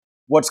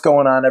What's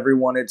going on,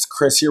 everyone? It's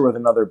Chris here with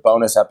another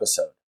bonus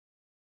episode.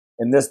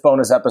 In this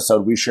bonus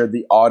episode, we shared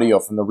the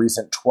audio from the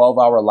recent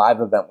 12-hour live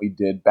event we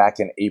did back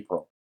in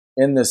April.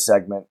 In this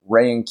segment,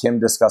 Ray and Kim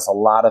discuss a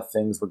lot of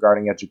things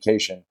regarding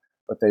education,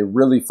 but they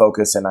really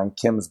focus in on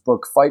Kim's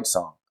book, Fight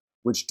Song,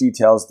 which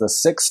details the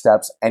 6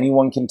 steps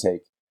anyone can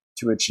take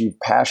to achieve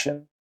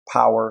passion,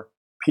 power,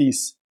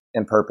 peace,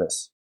 and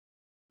purpose.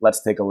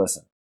 Let's take a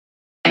listen.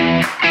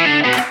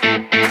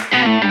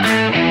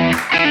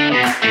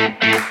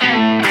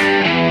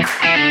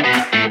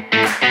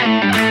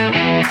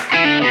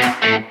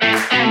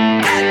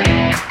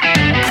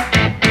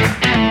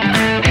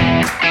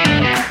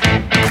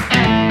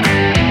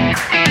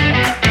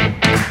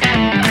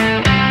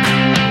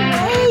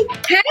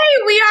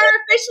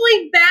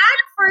 Officially back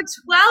for a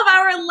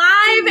 12-hour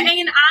live,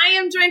 and I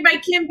am joined by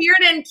Kim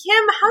Bearden.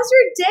 Kim, how's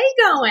your day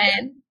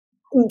going?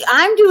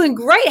 I'm doing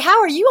great. How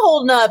are you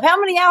holding up? How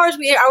many hours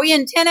are we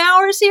in? 10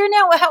 hours here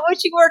now?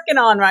 What you working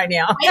on right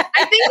now?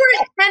 I think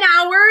we're at 10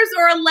 hours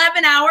or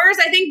 11 hours.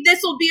 I think this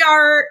will be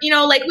our,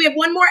 we have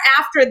one more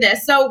after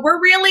this. So we're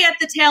really at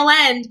the tail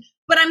end.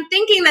 But I'm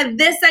thinking that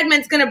this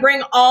segment's going to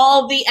bring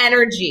all the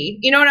energy.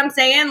 You know what I'm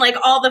saying? Like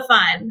all the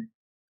fun.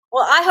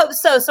 Well, I hope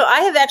so. So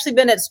I have actually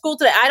been at school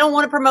today. I don't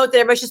want to promote that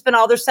everybody should spend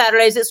all their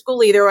Saturdays at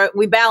school either.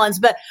 We balance,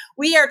 but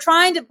we are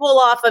trying to pull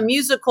off a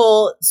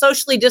musical,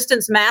 socially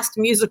distanced masked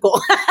musical.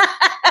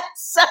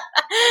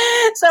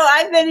 So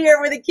I've been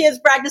here with the kids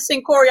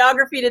practicing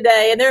choreography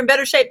today, and they're in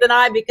better shape than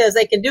I because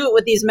they can do it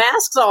with these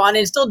masks on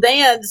and still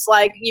dance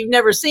like you've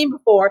never seen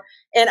before.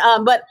 And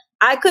but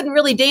I couldn't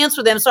really dance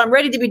with them, so I'm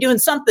ready to be doing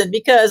something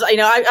because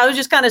I was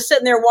just kind of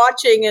sitting there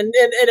watching and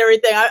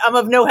everything. I'm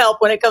of no help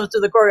when it comes to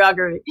the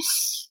choreography.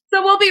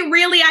 So we'll be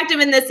really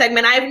active in this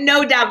segment. I have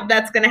no doubt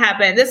that's going to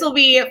happen. This will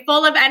be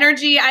full of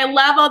energy. I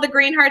love all the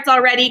green hearts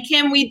already.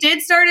 Kim, we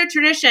did start a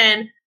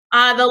tradition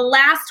the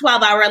last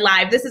 12-hour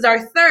live. This is our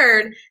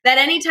third, that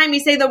anytime you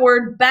say the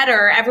word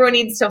better, everyone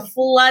needs to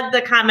flood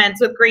the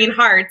comments with green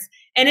hearts.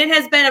 And it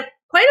has been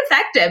quite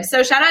effective.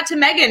 So shout out to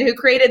Megan who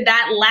created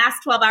that last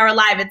 12-hour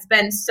live. It's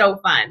been so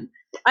fun.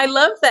 I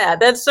love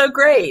that. That's so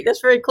great. That's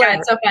very clever. Yeah,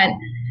 it's so fun.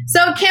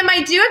 So, Kim,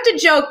 I do have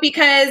to joke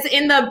because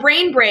in the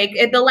brain break,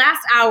 at the last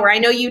hour, I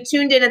know you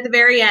tuned in at the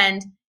very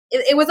end,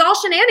 it was all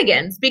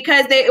shenanigans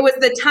because it was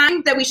the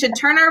time that we should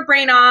turn our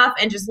brain off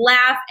and just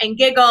laugh and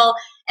giggle.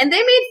 And they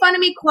made fun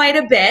of me quite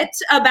a bit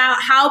about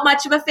how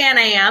much of a fan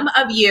I am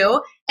of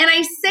you. And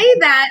I say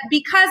that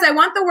because I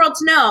want the world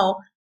to know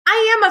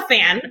I am a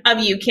fan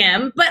of you,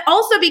 Kim, but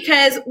also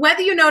because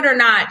whether you know it or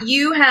not,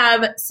 you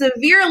have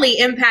severely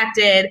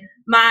impacted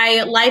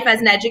my life as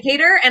an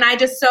educator. And I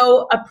just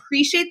so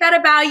appreciate that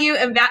about you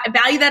and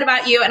value that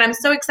about you. And I'm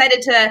so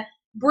excited to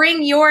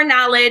bring your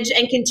knowledge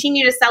and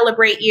continue to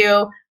celebrate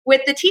you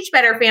with the Teach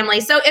Better family.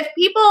 So if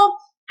people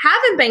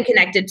haven't been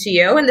connected to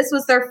you, and this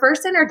was their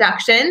first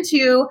introduction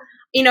to,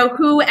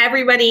 who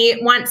everybody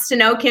wants to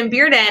know, Kim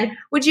Bearden,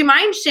 would you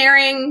mind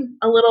sharing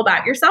a little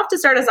about yourself to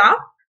start us off?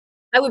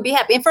 I would be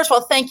happy. And first of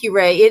all, thank you,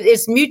 Ray. It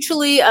is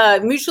mutually a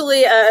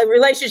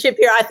relationship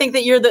here. I think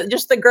that you're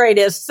just the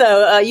greatest.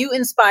 So you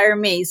inspire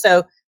me.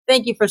 So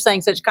thank you for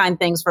saying such kind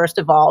things, first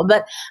of all.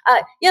 But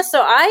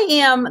so I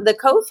am the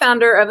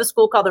co-founder of a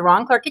school called the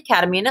Ron Clark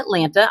Academy in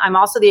Atlanta. I'm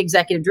also the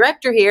executive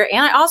director here,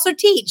 and I also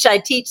teach.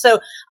 So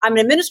I'm an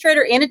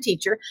administrator and a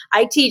teacher.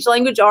 I teach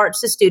language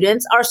arts to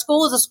students. Our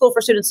school is a school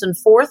for students in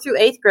 4th through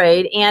 8th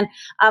grade. And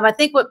I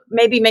think what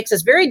maybe makes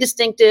us very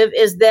distinctive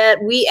is that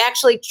we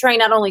actually train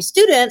not only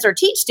students or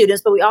teach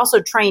students, but we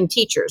also train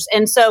teachers.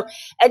 And so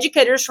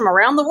educators from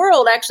around the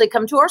world actually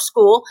come to our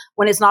school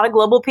when it's not a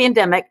global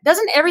pandemic.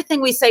 Doesn't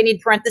everything we say need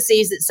parentheses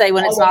that say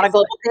when it's not a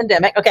global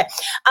pandemic? Okay.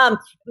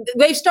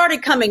 They've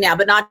started coming now,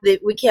 but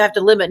we can't have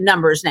to limit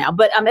numbers now.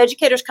 But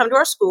educators come to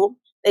our school.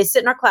 They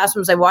sit in our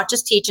classrooms. They watch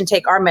us teach and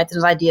take our methods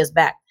and ideas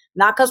back.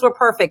 Not because we're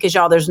perfect,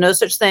 because there's no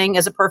such thing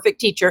as a perfect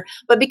teacher,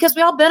 but because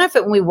we all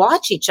benefit when we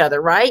watch each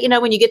other, right?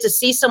 When you get to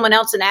see someone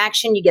else in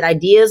action, you get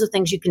ideas of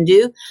things you can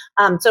do.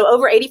 So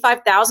over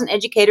 85,000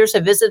 educators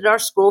have visited our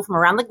school from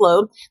around the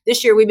globe.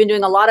 This year, we've been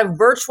doing a lot of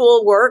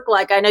virtual work,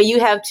 like I know you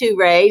have too,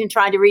 Ray, and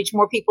trying to reach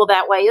more people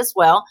that way as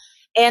well.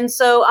 And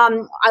so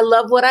I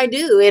love what I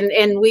do,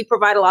 and we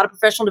provide a lot of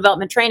professional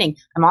development training.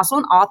 I'm also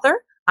an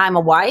author. I'm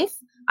a wife.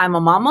 I'm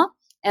a mama.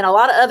 And a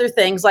lot of other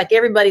things. Like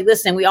everybody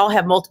listening, we all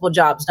have multiple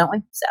jobs, don't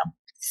we?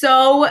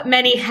 So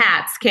many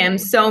hats, Kim,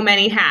 so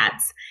many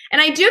hats.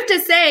 And I do have to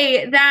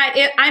say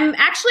that I'm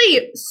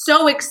actually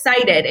so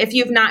excited if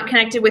you've not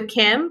connected with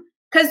Kim,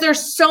 because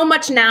there's so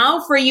much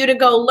now for you to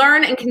go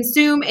learn and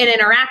consume and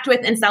interact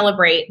with and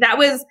celebrate.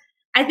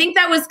 I think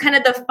that was kind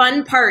of the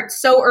fun part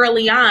so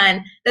early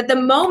on, that the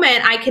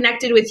moment I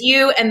connected with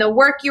you and the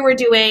work you were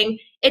doing,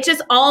 it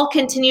just all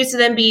continues to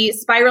then be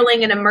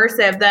spiraling and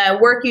immersive. The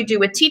work you do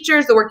with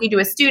teachers, the work you do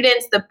with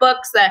students, the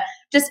books,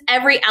 just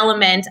every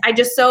element.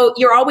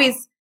 You're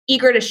always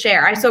eager to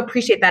share. I so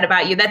appreciate that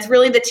about you. That's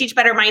really the Teach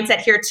Better mindset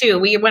here too.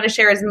 We want to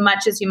share as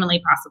much as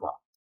humanly possible.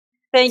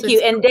 Thank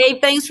you. And Dave,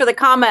 thanks for the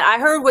comment. I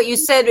heard what you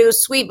said. It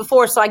was sweet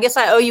before. So I guess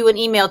I owe you an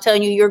email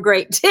telling you you're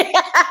great,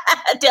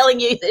 telling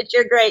you that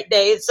you're great,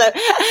 Dave. So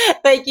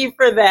thank you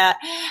for that.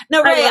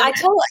 No, Ray, I've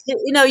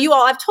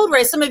told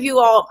Ray, some of you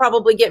all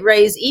probably get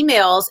Ray's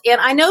emails. And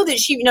I know that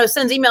she,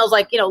 sends emails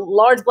like,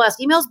 large blast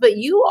emails, but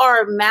you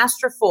are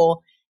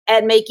masterful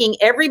at making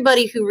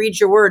everybody who reads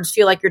your words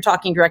feel like you're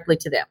talking directly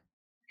to them.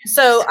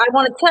 So I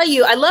want to tell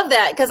you, I love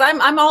that because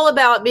I'm all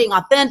about being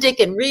authentic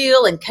and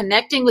real and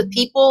connecting with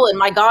people. And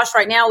my gosh,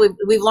 right now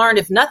we've learned,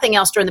 if nothing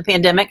else during the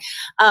pandemic,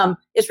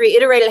 it's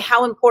reiterated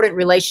how important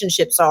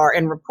relationships are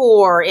and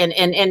rapport and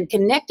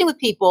connecting with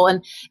people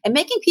and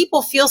making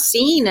people feel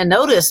seen and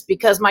noticed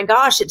because my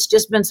gosh, it's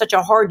just been such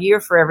a hard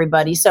year for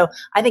everybody. So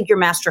I think you're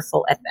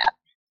masterful at that.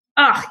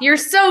 Oh, you're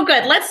so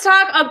good. Let's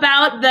talk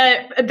about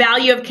the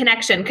value of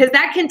connection because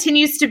that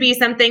continues to be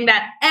something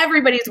that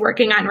everybody's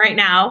working on right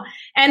now.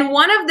 And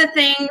one of the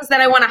things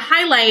that I want to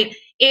highlight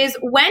is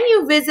when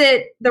you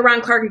visit the Ron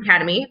Clark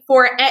Academy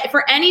for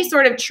any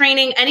sort of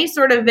training, any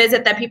sort of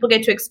visit that people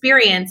get to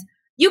experience,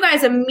 you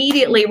guys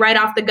immediately right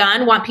off the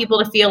gun want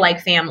people to feel like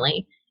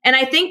family. And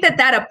I think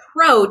that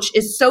approach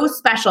is so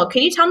special.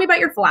 Can you tell me about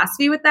your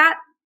philosophy with that?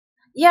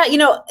 Yeah,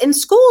 in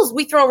schools,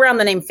 we throw around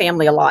the name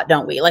family a lot,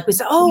 don't we? Like we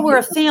say, oh, we're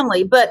a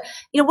family. But,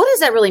 what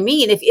does that really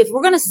mean? If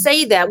we're going to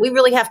say that, we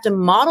really have to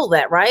model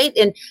that, right?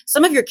 And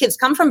some of your kids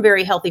come from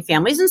very healthy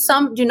families and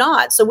some do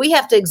not. So we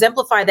have to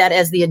exemplify that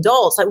as the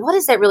adults. Like, what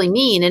does that really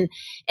mean? And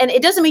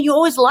it doesn't mean you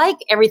always like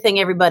everything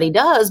everybody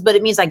does, but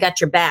it means I got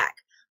your back.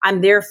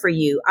 I'm there for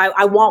you.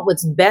 I want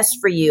what's best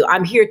for you.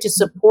 I'm here to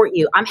support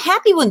you. I'm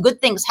happy when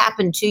good things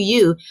happen to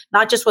you,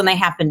 not just when they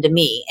happen to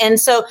me. And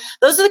so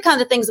those are the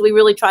kinds of things that we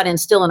really try to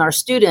instill in our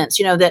students,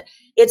 that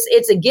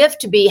it's a gift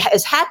to be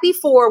as happy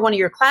for one of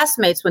your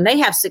classmates when they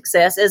have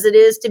success as it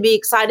is to be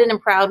excited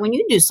and proud when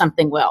you do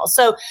something well.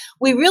 So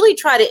we really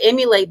try to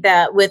emulate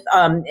that with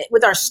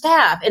our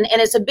staff. And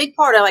it's a big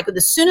part of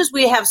as soon as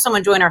we have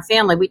someone join our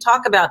family, we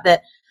talk about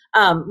that.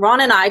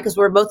 Ron and I, because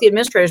we're both the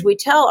administrators, we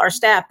tell our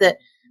staff that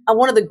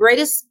one of the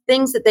greatest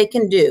things that they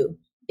can do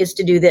is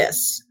to do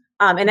this.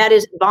 And that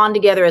is bond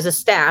together as a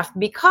staff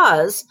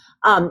because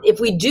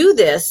if we do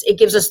this, it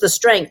gives us the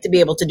strength to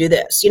be able to do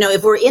this.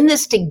 If we're in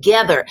this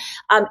together,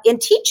 in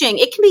teaching,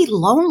 it can be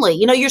lonely.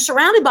 You're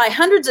surrounded by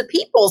hundreds of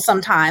people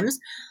sometimes,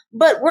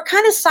 but we're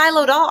kind of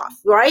siloed off,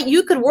 right?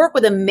 You could work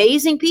with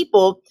amazing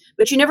people,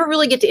 but you never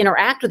really get to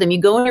interact with them. You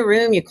go in a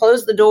room, you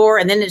close the door,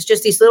 and then it's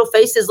just these little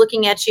faces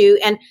looking at you.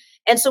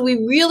 And so we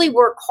really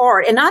work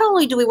hard. And not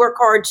only do we work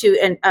hard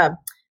to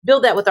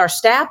build that with our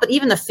staff, but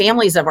even the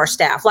families of our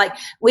staff. Like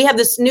we have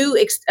this new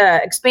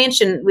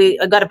expansion. We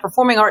got a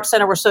performing arts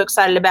center we're so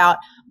excited about,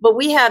 but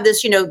we have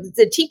this,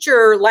 the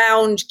teacher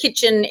lounge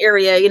kitchen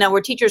area,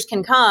 where teachers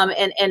can come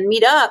and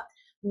meet up.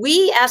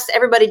 We asked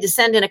everybody to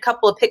send in a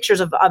couple of pictures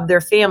of their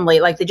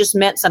family, like they just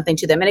meant something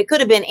to them. And it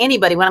could have been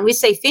anybody. When we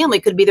say family,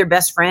 it could be their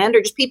best friend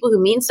or just people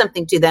who mean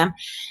something to them.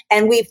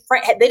 And they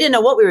didn't know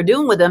what we were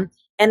doing with them.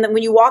 And then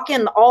when you walk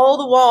in, all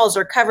the walls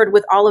are covered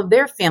with all of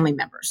their family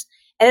members.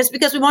 And it's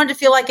because we wanted to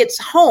feel like it's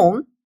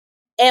home.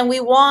 And we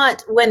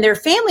want when their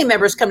family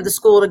members come to the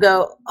school to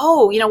go,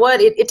 oh, you know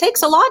what? It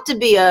takes a lot to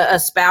be a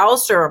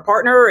spouse or a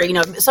partner or,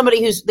 somebody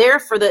who's there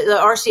for the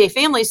RCA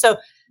family. So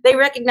they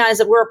recognize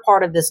that we're a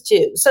part of this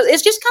too. So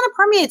it's just kind of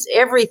permeates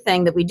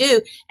everything that we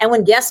do. And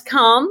when guests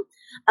come,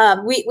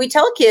 we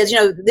tell kids,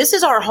 this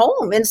is our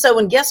home. And so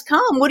when guests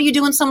come, what do you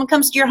do when someone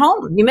comes to your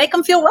home? You make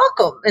them feel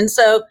welcome. And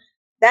so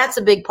that's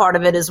a big part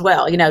of it as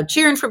well.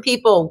 Cheering for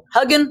people,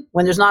 hugging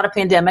when there's not a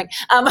pandemic,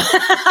 all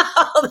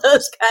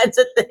those kinds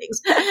of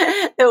things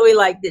that we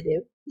like to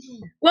do.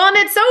 Well, and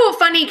it's so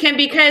funny, Kim,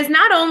 because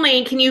not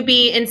only can you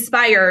be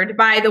inspired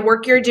by the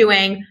work you're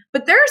doing,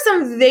 but there are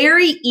some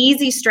very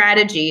easy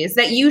strategies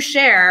that you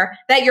share,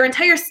 that your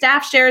entire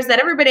staff shares, that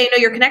everybody I know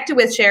you're connected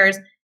with shares,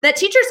 that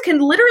teachers can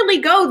literally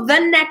go the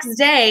next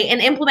day and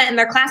implement in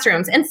their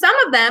classrooms. And some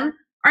of them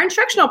are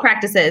instructional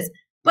practices.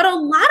 But a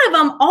lot of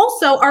them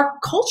also are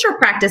culture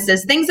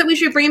practices, things that we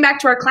should bring back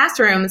to our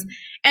classrooms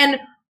and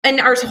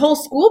our whole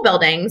school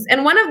buildings.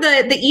 And one of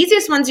the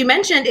easiest ones you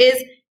mentioned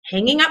is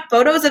hanging up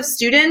photos of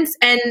students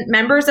and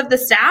members of the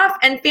staff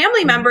and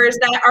family members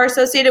that are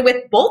associated with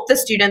both the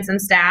students and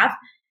staff.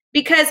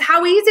 Because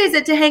how easy is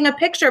it to hang a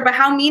picture, but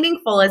how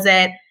meaningful is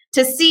it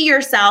to see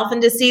yourself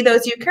and to see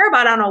those you care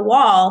about on a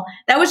wall?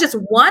 That was just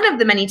one of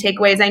the many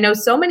takeaways I know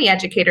so many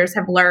educators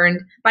have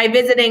learned by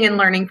visiting and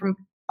learning from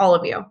all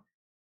of you.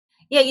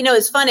 Yeah,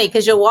 it's funny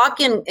because you'll walk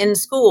in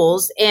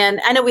schools, and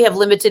I know we have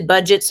limited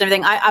budgets and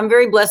everything. I'm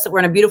very blessed that we're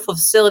in a beautiful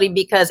facility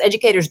because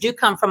educators do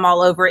come from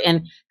all over,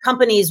 and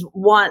companies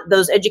want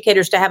those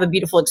educators to have a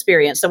beautiful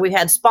experience. So we've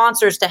had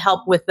sponsors to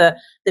help with the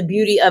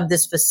beauty of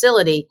this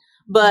facility.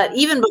 But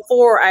even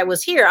before I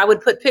was here, I would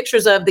put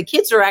pictures of the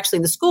kids who are actually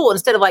in the school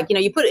instead of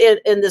you put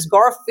it in this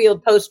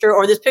Garfield poster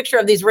or this picture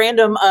of these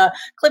random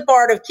clip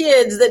art of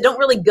kids that don't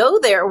really go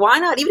there. Why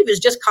not? Even if it's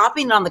just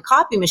copying it on the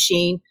copy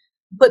machine,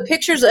 put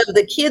pictures of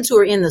the kids who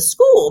are in the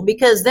school,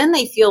 because then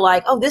they feel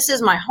like, oh, this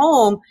is my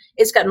home.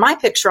 It's got my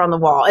picture on the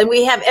wall. And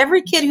we have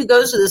every kid who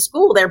goes to the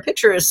school, their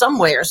picture is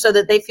somewhere, so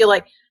that they feel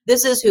like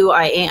this is who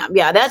I am.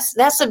 Yeah,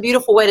 that's a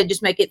beautiful way to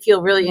just make it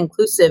feel really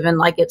inclusive and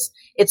like it's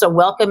a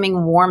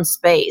welcoming, warm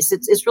space.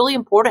 It's really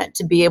important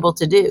to be able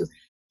to do.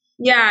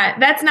 Yeah,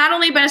 that's not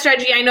only been a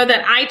strategy I know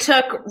that I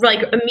took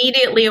like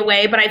immediately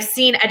away, but I've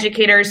seen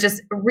educators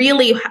just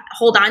really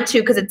hold on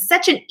to, because it's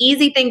such an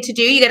easy thing to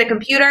do. You get a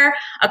computer,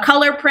 a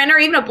color printer,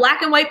 even a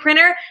black and white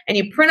printer, and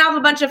you print off a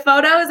bunch of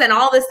photos, and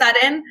all of a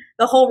sudden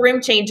the whole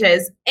room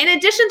changes. In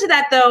addition to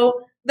that,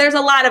 though, there's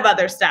a lot of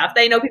other stuff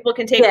that I know people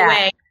can take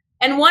away.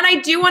 And one I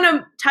do want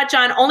to touch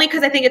on, only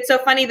because I think it's so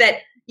funny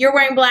that you're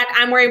wearing black,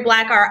 I'm wearing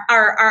black,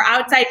 our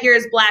outside here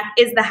is black,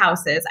 is the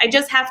houses. I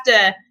just have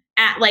to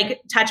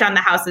touch on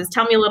the houses.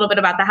 Tell me a little bit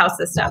about the house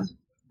system.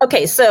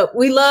 Okay, so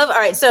all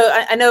right, so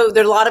I know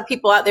there are a lot of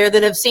people out there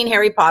that have seen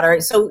Harry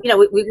Potter. So,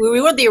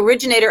 we were the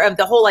originator of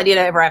the whole idea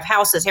to ever have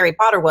houses, Harry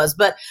Potter was,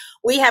 but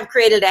we have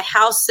created a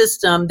house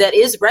system that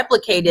is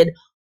replicated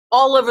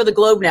all over the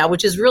globe now,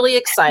 which is really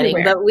exciting.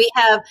 Everywhere. But we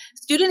have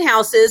student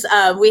houses.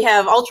 We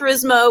have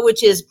Altruismo,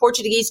 which is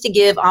Portuguese to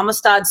give,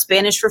 Amistad,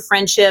 Spanish for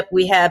friendship.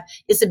 We have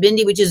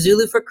Isabindi, which is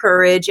Zulu for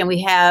courage. And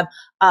we have,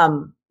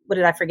 what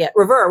did I forget?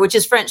 Rêveur, which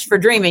is French for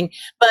dreaming.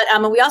 But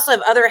we also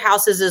have other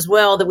houses as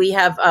well that we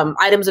have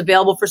items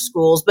available for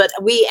schools. But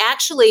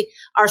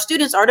our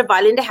students are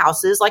divided into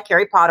houses like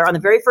Harry Potter. On the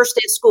very first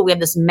day of school, we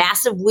have this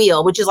massive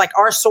wheel, which is like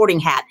our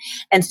sorting hat.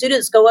 And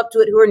students go up to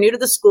it who are new to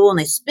the school, and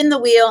they spin the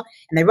wheel,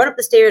 and they run up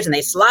the stairs, and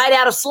they slide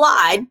out a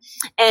slide.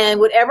 And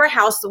whatever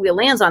house the wheel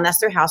lands on, that's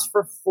their house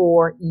for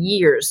 4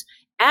 years.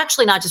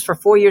 Actually, not just for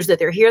 4 years that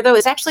they're here, though.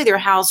 It's actually their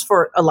house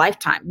for a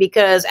lifetime,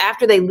 because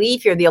after they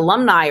leave here, the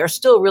alumni are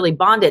still really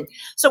bonded.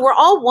 So we're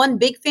all one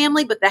big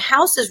family, but the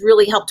house has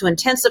really helped to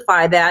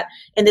intensify that,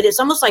 and that it's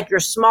almost like your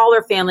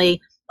smaller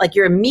family, like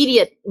your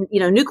immediate,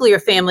 nuclear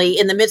family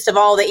in the midst of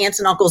all the aunts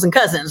and uncles and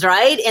cousins,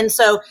 right? And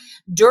so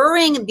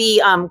during the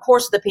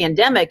course of the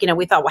pandemic,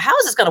 we thought, well, how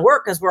is this going to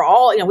work? Because we're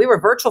all, we were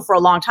virtual for a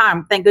long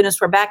time. Thank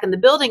goodness we're back in the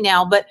building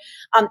now. But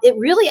it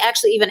really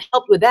actually even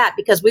helped with that,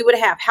 because we would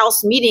have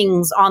house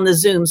meetings on the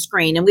Zoom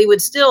screen, and we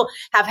would still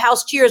have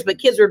house cheers, but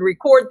kids would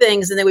record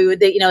things, and then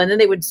and then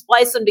they would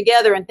splice them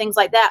together and things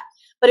like that.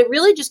 But it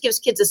really just gives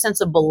kids a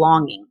sense of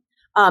belonging.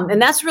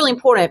 And that's really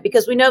important,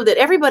 because we know that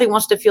everybody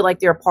wants to feel like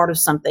they're a part of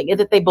something and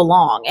that they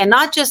belong, and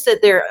not just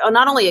that they're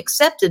not only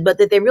accepted, but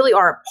that they really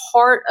are a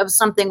part of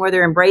something where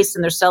they're embraced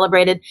and they're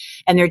celebrated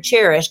and they're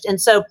cherished. And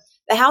so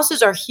the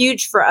houses are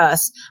huge for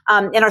us.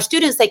 And our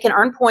students, they can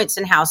earn points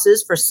in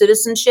houses for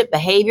citizenship,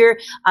 behavior,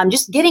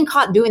 just getting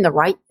caught doing the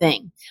right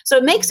thing. So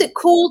it makes it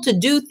cool to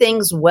do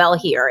things well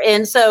here.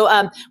 And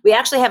so we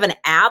actually have an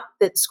app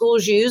that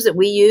schools use, that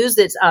we use,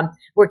 that's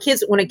where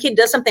when a kid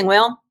does something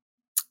well,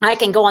 I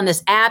can go on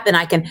this app and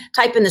I can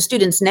type in the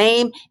student's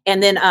name,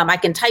 and then I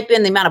can type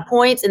in the amount of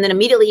points, and then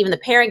immediately even the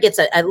parent gets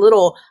a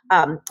little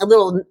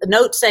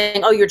note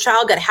saying, oh, your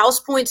child got house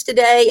points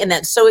today, and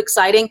that's so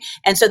exciting.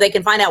 And so they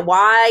can find out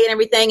why and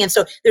everything. And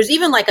so there's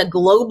even like a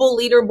global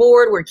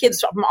leaderboard where kids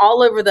from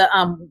all over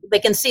they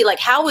can see like,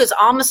 how is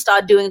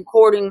Amistad doing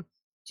according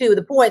to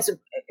the points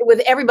with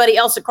everybody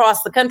else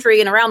across the country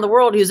and around the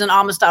world who's in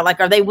Amistad.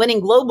 Like, are they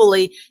winning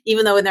globally,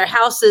 even though in their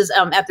houses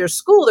at their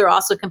school they're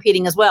also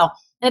competing as well?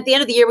 And at the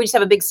end of the year, we just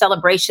have a big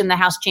celebration, the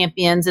house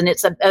champions, and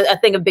it's a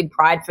thing of big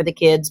pride for the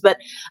kids. But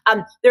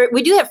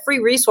we do have free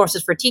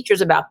resources for teachers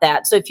about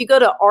that. So if you go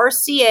to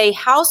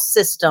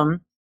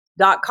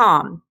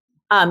rcahousesystem.com,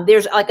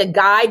 there's like a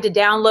guide to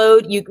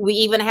download. We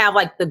even have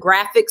like the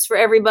graphics for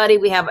everybody.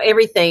 We have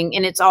everything,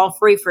 and it's all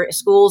free for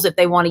schools if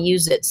they want to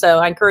use it. So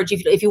I encourage you,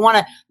 if you want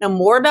to know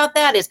more about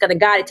that, it's got a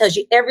guide. It tells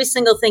you every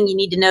single thing you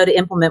need to know to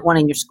implement one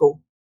in your school.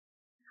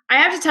 I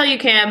have to tell you,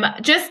 Kim,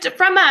 just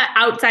from an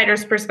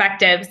outsider's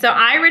perspective. So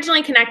I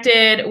originally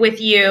connected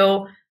with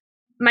you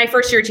my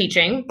first year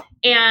teaching,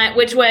 and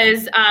which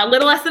was a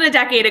little less than a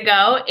decade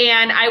ago.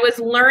 And I was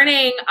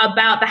learning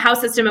about the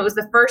house system. It was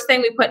the first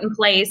thing we put in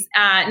place,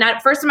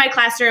 not first in my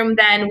classroom.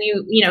 Then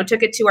we,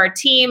 took it to our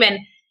team, and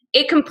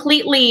it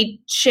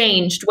completely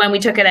changed when we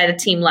took it at a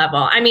team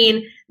level. I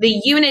mean, the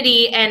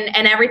unity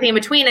and everything in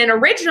between. And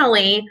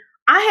originally,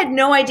 I had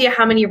no idea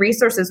how many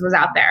resources was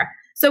out there.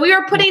 So we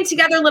were putting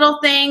together little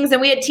things, and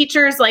we had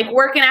teachers like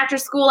working after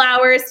school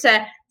hours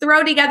to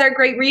throw together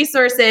great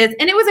resources.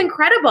 And it was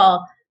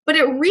incredible, but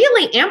it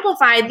really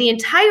amplified the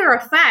entire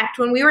effect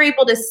when we were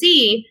able to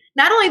see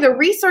not only the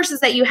resources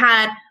that you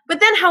had, but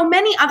then how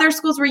many other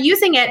schools were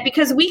using it,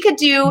 because we could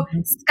do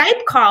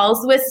Skype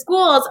calls with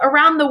schools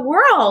around the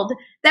world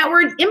that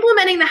were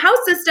implementing the house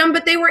system,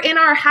 but they were in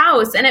our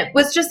house. And it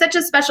was just such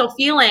a special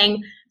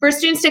feeling for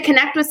students to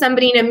connect with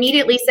somebody and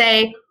immediately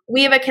say,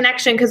 we have a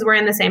connection because we're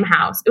in the same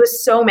house. It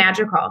was so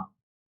magical.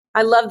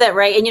 I love that,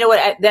 Ray. And you know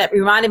what? That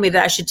reminded me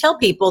that I should tell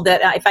people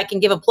that if I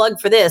can give a plug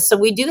for this. So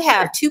we do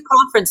have 2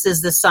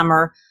 conferences this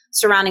summer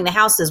surrounding the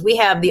houses. We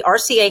have the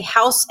RCA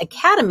House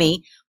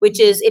Academy, which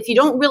is if you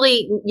don't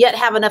really yet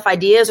have enough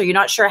ideas or you're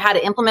not sure how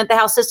to implement the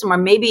house system, or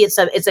maybe it's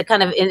a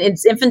kind of in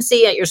its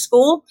infancy at your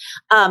school,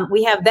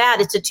 we have that.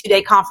 It's a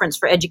 2-day conference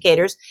for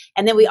educators.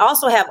 And then we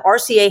also have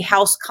RCA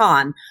House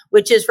Con,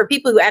 which is for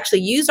people who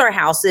actually use our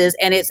houses,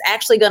 and it's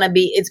going to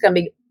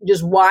be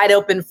just wide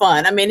open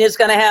fun. I mean, we're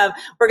going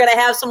to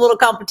have some little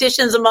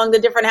competitions among the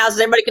different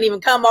houses. Everybody can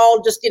even come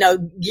all just,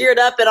 geared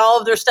up at all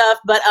of their stuff.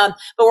 But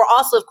we're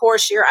also, of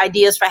course, share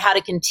ideas for how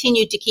to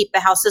continue to keep the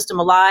house system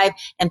alive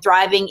and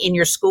thriving in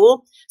your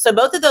school. So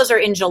both of those are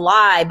in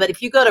July. But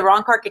if you go to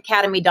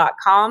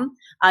ronkirkacademy.com,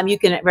 you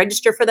can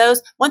register for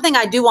those. One thing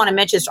I do want to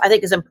mention, I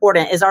think is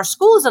important, is our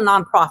school is a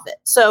nonprofit.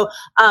 So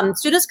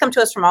students come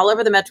to us from all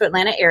over the metro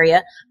Atlanta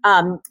area,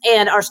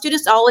 and our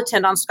students all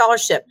attend on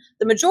scholarship.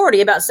 The majority,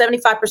 about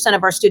 75%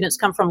 of our students,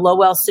 come from low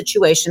wealth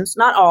situations.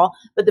 Not all,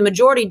 but the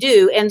majority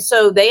do. And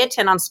so they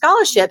attend on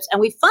scholarships, and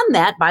we fund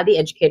that by the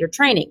educator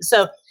training.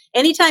 So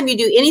anytime you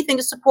do anything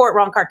to support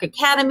Ron Kark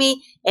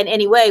Academy in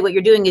any way, what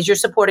you're doing is you're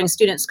supporting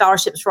student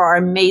scholarships for our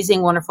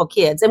amazing, wonderful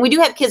kids. And we do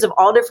have kids of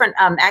all different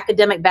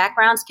academic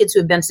backgrounds, kids who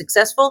have been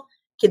successful,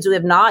 kids who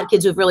have not,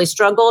 kids who have really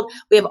struggled.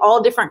 We have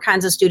all different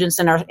kinds of students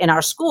in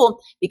our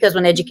school, because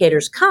when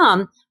educators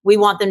come, we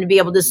want them to be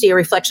able to see a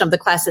reflection of the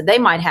class that they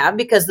might have,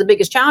 because the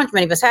biggest challenge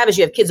many of us have is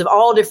you have kids of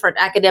all different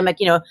academic,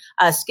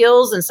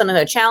 skills and some of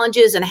their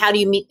challenges, and how do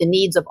you meet the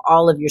needs of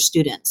all of your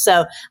students?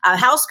 So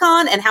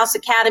HouseCon and House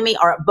Academy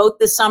are both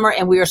this summer,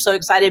 and we are so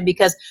excited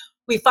because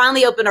we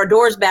finally opened our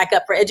doors back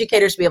up for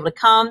educators to be able to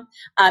come.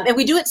 And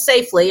we do it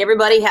safely.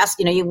 Everybody has,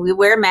 we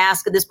wear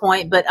masks at this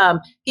point, but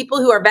people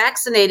who are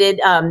vaccinated,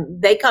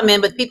 they come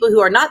in, but people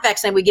who are not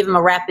vaccinated, we give them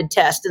a rapid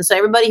test. And so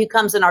everybody who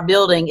comes in our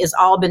building is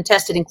all been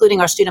tested,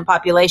 including our student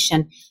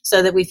population,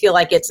 so that we feel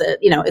like it's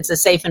a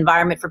safe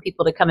environment for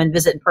people to come and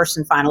visit in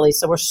person finally.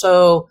 So we're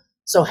so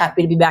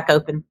happy to be back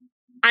open.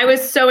 I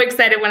was so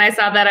excited when I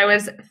saw that. I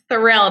was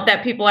thrilled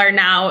that people are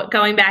now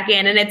going back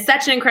in, and it's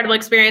such an incredible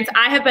experience.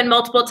 I have been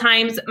multiple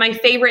times. My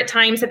favorite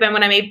times have been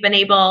when I've been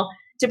able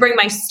to bring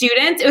my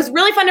students. It was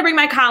really fun to bring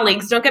my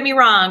colleagues, don't get me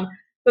wrong,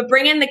 but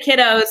bring in the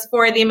kiddos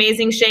for the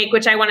Amazing Shake,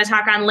 which I want to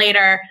talk on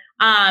later,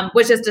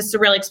 was just a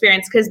surreal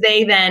experience, because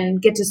they then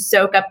get to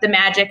soak up the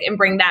magic and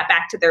bring that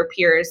back to their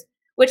peers,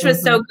 which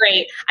was so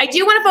great. I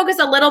do want to focus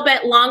a little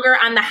bit longer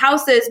on the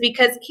houses,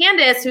 because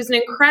Candace, who's an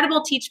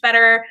incredible Teach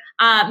Better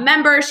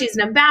member, she's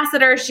an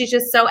ambassador, she's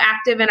just so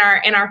active in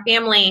our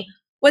family,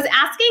 was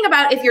asking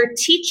about if your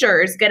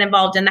teachers get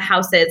involved in the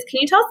houses.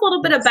 Can you tell us a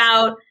little bit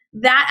about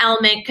that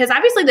element? Because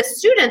obviously the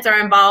students are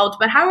involved,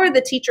 but how are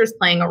the teachers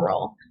playing a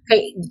role?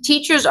 Okay,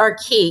 teachers are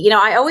key.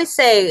 I always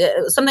say,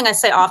 something I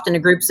say often to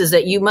groups is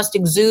that you must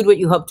exude what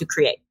you hope to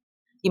create.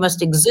 You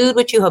must exude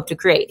what you hope to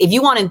create. If you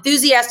want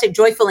enthusiastic,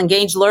 joyful,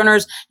 engaged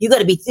learners, you got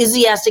to be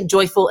enthusiastic,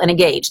 joyful, and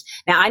engaged.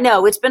 Now, I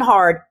know it's been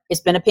hard.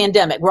 It's been a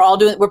pandemic.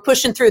 We're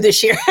pushing through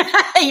this year.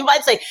 You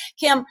might say,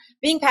 Kim,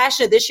 being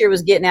passionate this year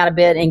was getting out of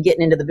bed and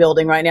getting into the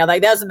building right now.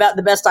 Like, that's about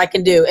the best I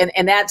can do.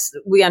 And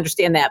we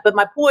understand that. But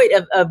my point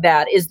of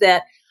that is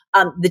that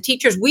the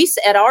teachers,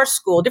 at our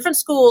school, different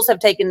schools have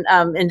taken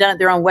and done it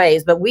their own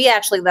ways, but we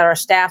actually let our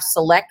staff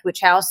select which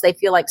house they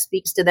feel like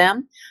speaks to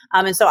them.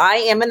 And so I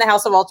am in the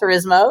House of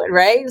Altruismo,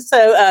 right?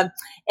 So,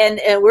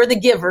 and we're the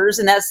givers,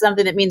 and that's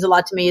something that means a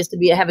lot to me, is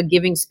to have a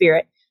giving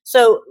spirit.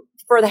 So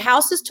for the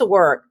houses to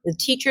work, the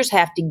teachers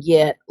have to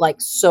get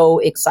so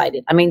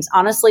excited. I mean,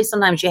 honestly,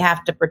 sometimes you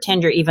have to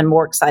pretend you're even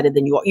more excited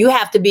than you are. You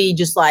have to be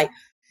just like,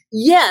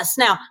 yes.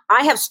 Now,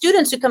 I have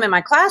students who come in my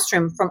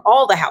classroom from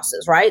all the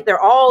houses, right? They're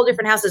all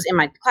different houses in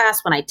my class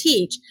when I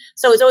teach.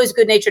 So it's always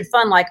good-natured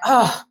fun, like,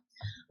 oh,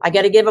 I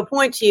got to give a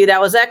point to you. That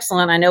was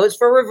excellent. I know it's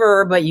for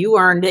reverb, but you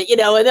earned it, and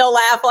they'll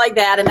laugh like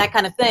that and that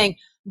kind of thing.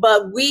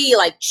 But we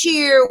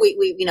cheer.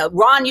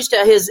 Ron used to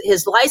have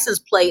his license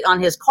plate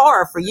on his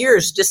car for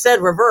years just said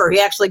reverb.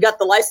 He actually got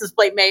the license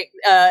plate made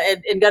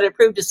and got it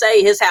approved to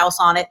say his house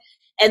on it.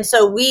 And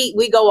so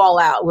we go all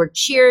out. We're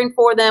cheering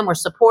for them. We're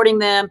supporting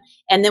them.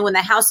 And then when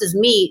the houses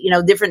meet,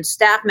 different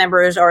staff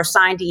members are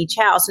assigned to each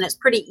house, and it's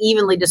pretty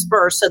evenly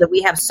dispersed so that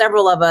we have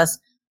several of us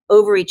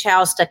over each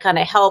house to kind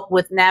of help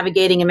with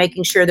navigating and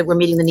making sure that we're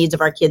meeting the needs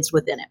of our kids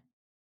within it.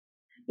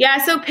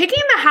 Yeah, so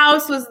picking the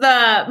house was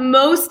the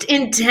most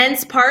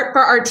intense part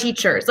for our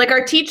teachers.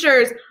 Our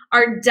teachers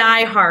are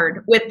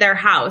diehard with their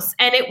house,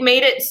 and it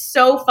made it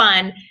so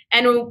fun.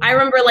 And I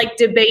remember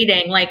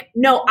debating,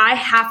 no, I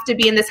have to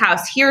be in this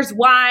house. Here's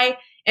why,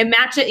 and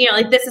match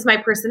it. This is my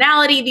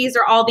personality. These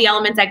are all the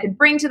elements I could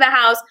bring to the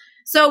house.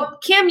 So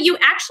Kim, you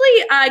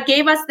actually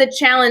gave us the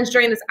challenge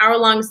during this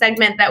hour-long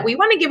segment that we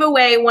want to give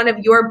away one of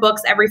your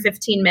books every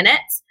 15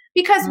 minutes.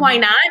 Because why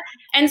not?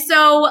 And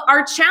so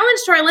our challenge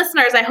to our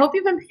listeners, I hope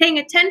you've been paying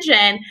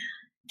attention.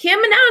 Kim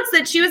announced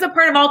that she was a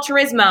part of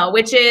Altruismo,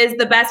 which is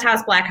the Best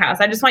House Black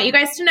House. I just want you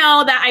guys to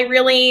know that I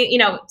really,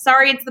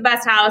 sorry, it's the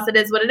best house. It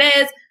is what it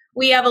is.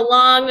 We have a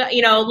long,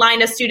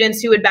 line of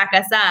students who would back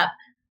us up.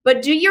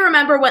 But do you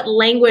remember what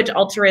language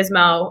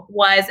Altruismo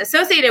was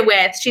associated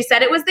with? She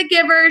said it was the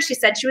giver. She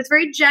said she was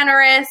very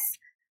generous.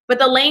 But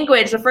the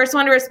language, the first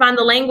one to respond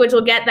to language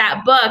will get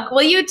that book.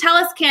 Will you tell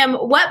us, Kim,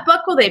 what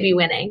book will they be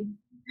winning?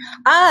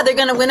 They're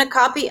going to win a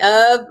copy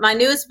of my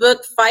newest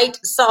book, Fight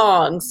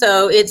Song.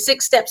 So it's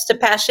 6 steps to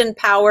passion,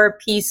 power,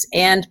 peace,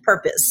 and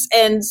purpose.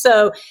 And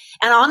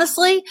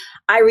honestly,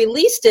 I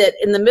released it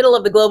in the middle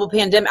of the global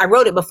pandemic. I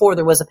wrote it before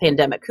there was a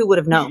pandemic. Who would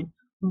have known?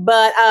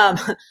 But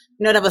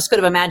none of us could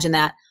have imagined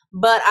that.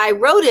 But I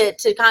wrote it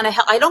to kind of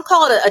help. I don't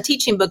call it a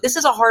teaching book. This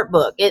is a heart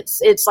book.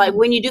 It's like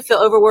when you do feel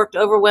overworked,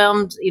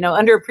 overwhelmed,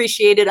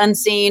 underappreciated,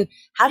 unseen,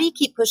 how do you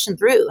keep pushing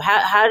through?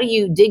 How do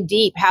you dig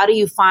deep? How do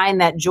you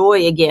find that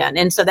joy again?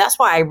 And so that's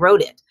why I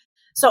wrote it.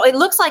 So it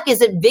looks like,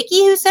 is it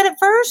Vicky who said it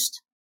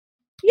first?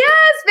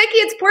 Yes, Vicky,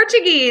 it's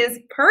Portuguese.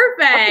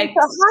 Perfect. Okay,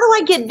 so how do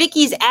I get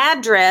Vicky's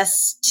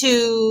address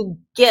to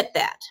get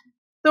that?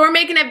 So we're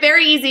making it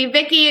very easy.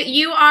 Vicky,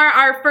 you are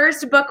our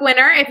first book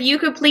winner. If you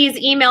could please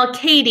email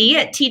Katie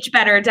at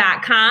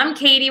teachbetter.com.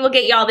 Katie will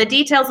get you all the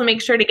details and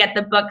make sure to get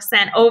the book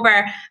sent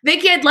over.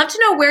 Vicky, I'd love to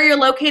know where you're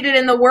located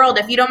in the world.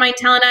 If you don't mind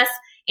telling us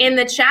in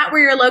the chat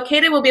where you're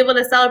located, we'll be able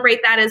to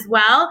celebrate that as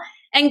well.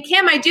 And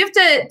Kim, I do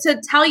have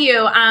to tell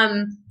you,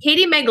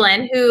 Katie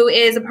Miglin, who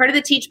is a part of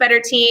the Teach Better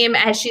team,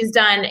 as she's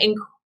done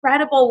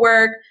incredible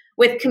work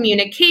with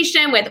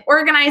communication, with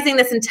organizing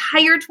this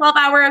entire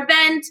 12-hour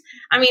event.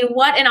 I mean,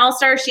 what an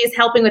all-star. She is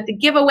helping with the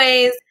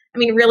giveaways. I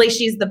mean, really,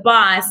 she's the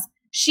boss.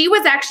 She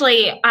was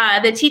actually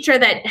the teacher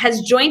that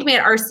has joined me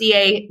at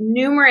RCA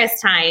numerous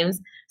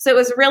times. So it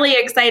was really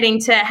exciting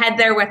to head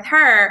there with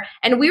her.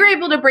 And we were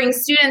able to bring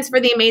students for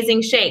the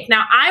Amazing Shake.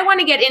 Now, I want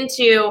to get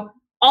into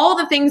all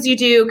the things you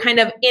do kind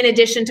of in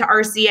addition to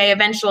RCA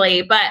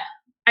eventually, but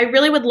I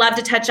really would love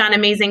to touch on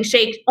Amazing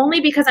Shake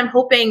only because I'm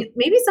hoping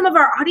maybe some of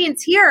our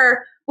audience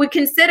here would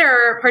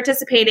consider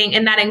participating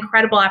in that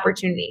incredible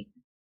opportunity.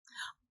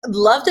 I'd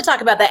love to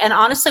talk about that. And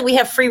honestly, we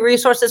have free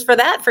resources for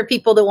that for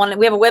people that want it.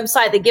 We have a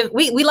website that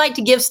we like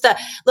to give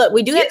stuff. Look,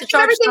 we do have to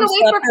charge some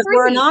stuff because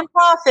we're a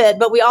nonprofit,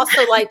 but we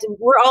also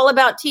we're all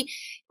about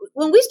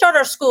when we start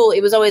our school,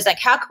 it was always like,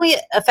 how can we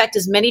affect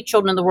as many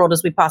children in the world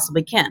as we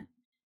possibly can?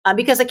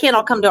 Because they can't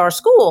all come to our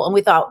school. And we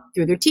thought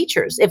through their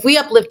teachers. If we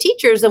uplift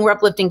teachers, then we're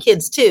uplifting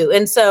kids too.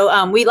 And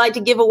so we like to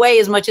give away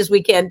as much as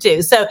we can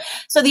too. So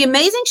the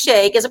Amazing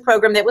Shake is a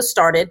program that was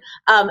started.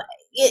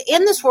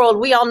 In this world,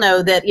 we all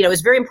know that,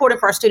 it's very important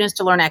for our students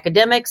to learn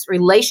academics.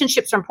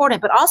 Relationships are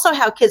important, but also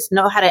how kids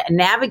know how to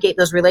navigate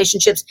those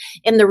relationships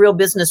in the real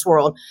business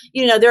world.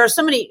 There are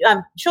so many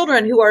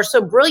children who are so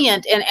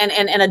brilliant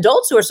and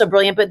adults who are so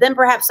brilliant, but then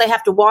perhaps they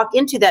have to walk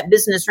into that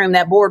business room,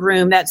 that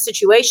boardroom, that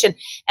situation,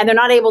 and they're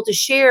not able to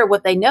share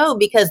what they know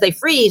because they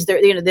freeze,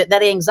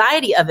 that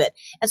anxiety of it.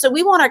 And so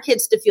we want our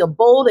kids to feel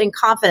bold and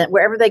confident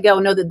wherever they go,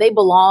 know that they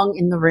belong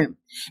in the room.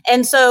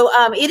 And so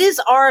it is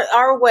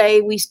our way.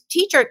 We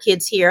teach our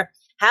kids here,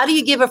 how do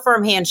you give a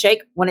firm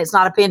handshake when it's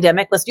not a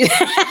pandemic? Let's do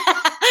that.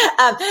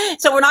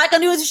 So we're not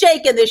going to do a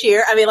shaking this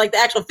year. I mean, like the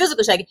actual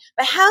physical shaking.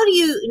 But how do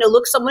you,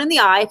 look someone in the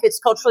eye if it's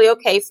culturally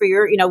okay for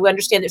your, we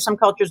understand that some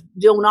cultures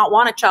do not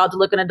want a child to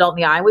look an adult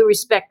in the eye. And we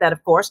respect that,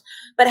 of course.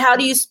 But how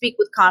do you speak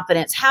with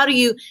confidence? How do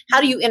you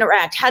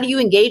interact? How do you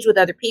engage with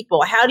other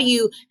people? How do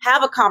you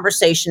have a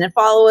conversation and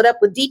follow it up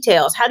with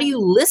details? How do you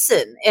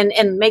listen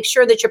and make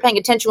sure that you're paying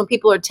attention when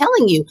people are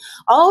telling you?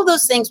 All of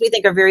those things we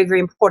think are very, very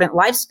important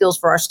life skills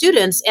for our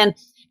students. And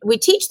we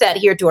teach that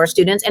here to our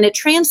students, and it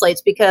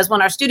translates because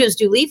when our students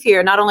do leave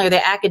here, not only are they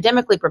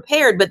academically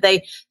prepared, but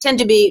they tend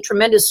to be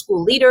tremendous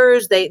school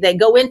leaders. They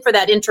go in for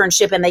that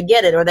internship and they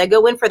get it, or they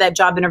go in for that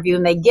job interview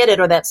and they get it,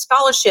 or that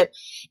scholarship.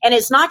 And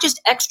it's not just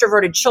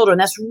extroverted children.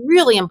 That's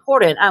really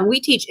important. We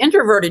teach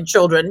introverted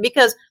children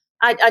because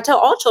I tell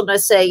all children, I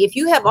say, if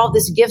you have all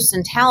this gifts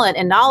and talent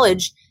and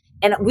knowledge,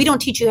 and we don't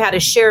teach you how to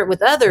share it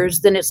with others,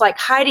 then it's like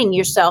hiding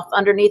yourself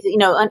underneath,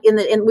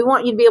 and we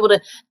want you to be able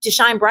to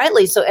shine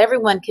brightly so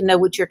everyone can know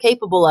what you're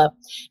capable of.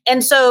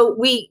 And so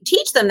we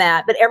teach them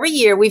that, but every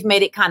year we've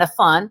made it kind of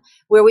fun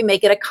where we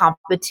make it a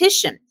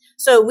competition.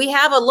 So we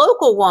have a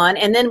local one,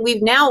 and then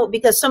we've now,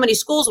 because so many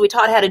schools we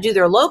taught how to do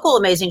their local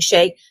Amazing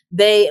Shake,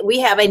 we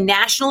have a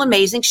national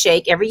Amazing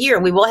Shake every year,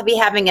 and we will be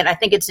having it, I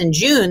think it's in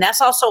June. That's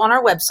also on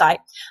our website.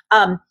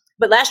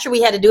 But last year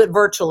we had to do it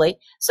virtually.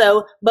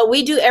 But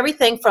we do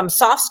everything from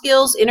soft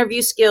skills,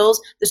 interview skills.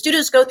 The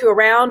students go through a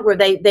round where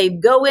they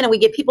go in and we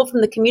get people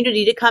from the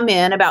community to come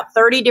in, about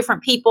 30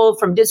 different people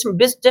from different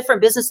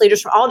business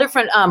leaders from all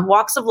different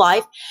walks of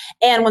life.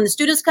 And when the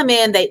students come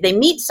in, they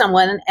meet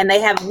someone and they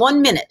have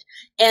 1 minute.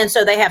 And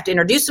so they have to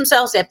introduce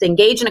themselves. They have to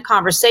engage in a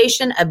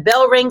conversation. A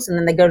bell rings and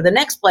then they go to the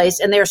next place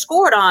and they're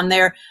scored on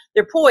their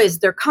poise,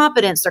 their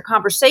confidence, their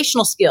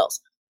conversational skills.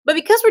 But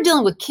because we're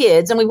dealing with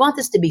kids and we want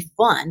this to be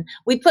fun,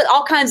 we put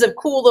all kinds of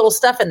cool little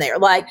stuff in there.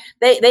 Like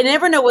they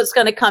never know what's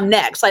going to come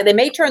next. Like they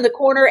may turn the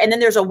corner and then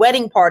there's a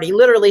wedding party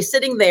literally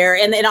sitting there.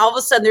 And then all of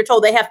a sudden they're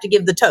told they have to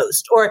give the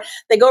toast, or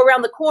they go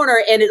around the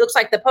corner and it looks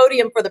like the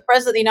podium for the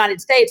president of the United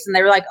States. And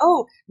they're like,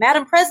 oh,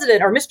 Madam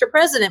President or Mr.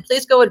 President,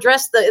 please go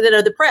address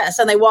the press.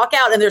 And they walk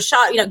out and they're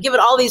shot, given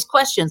all these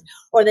questions.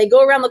 or they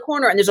go around the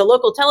corner and there's a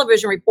local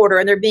television reporter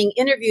and they're being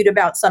interviewed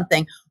about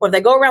something, or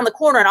they go around the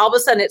corner and all of a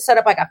sudden it's set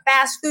up like a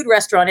fast food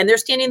restaurant and they're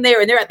standing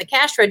there and they're at the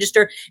cash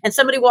register and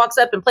somebody walks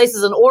up and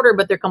places an order,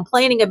 but they're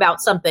complaining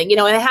about something,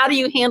 and how do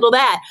you handle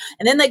that?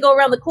 And then they go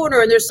around the corner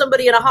and there's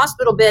somebody in a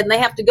hospital bed and they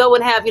have to go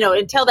and have,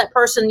 and tell that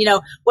person,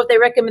 what they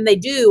recommend they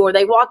do, or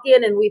they walk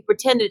in and we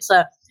pretend it's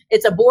a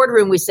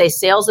boardroom. We say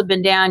sales have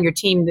been down. Your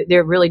team,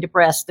 they're really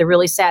depressed. They're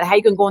really sad. How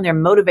you can go in there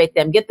and motivate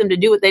them, get them to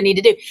do what they need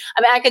to do.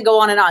 I mean, I could go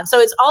on and on. So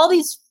it's all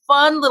these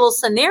fun little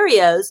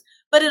scenarios,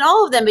 but in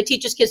all of them, it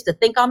teaches kids to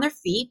think on their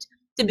feet,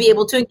 to be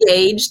able to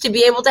engage, to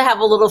be able to have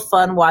a little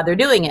fun while they're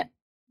doing it.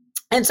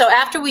 And so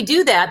after we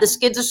do that, the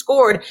kids are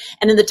scored.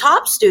 And then the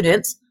top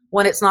students,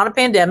 when it's not a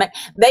pandemic,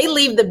 they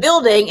leave the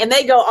building and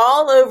they go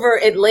all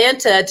over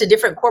Atlanta to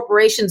different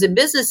corporations and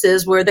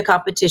businesses where the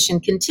competition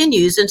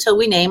continues until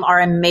we name our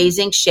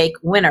Amazing Shake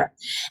winner.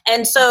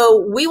 And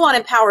so we want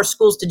to empower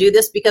schools to do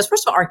this because,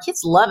 first of all, our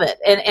kids love it.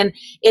 And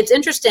it's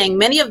interesting.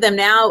 Many of them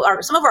now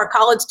are some of our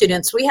college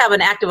students. We have an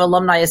active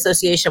alumni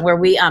association where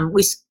we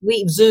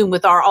Zoom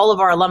with all of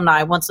our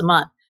alumni once a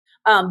month.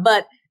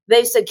 But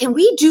they said, can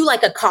we do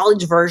like a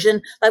college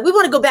version? Like, we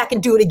want to go back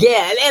and do it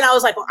again. And I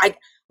was like,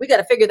 we got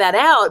to figure that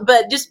out.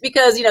 But just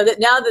because, that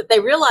now that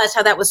they realized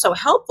how that was so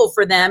helpful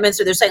for them. And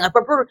so they're saying, like,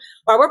 while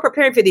we're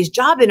preparing for these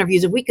job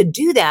interviews, if we could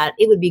do that,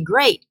 it would be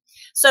great.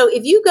 So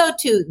if you go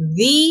to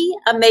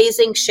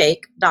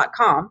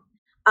theamazingshake.com,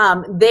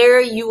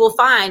 there you will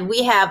find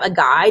we have a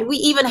guide. We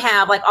even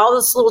have like all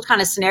those little kind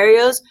of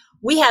scenarios.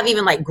 We have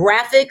even like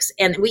graphics,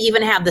 and we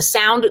even have the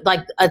sound,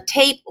 like a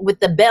tape with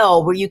the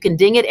bell where you can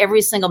ding it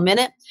every single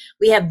minute.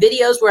 We have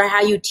videos where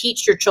how you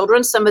teach your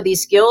children some of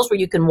these skills where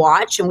you can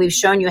watch, and we've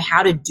shown you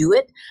how to do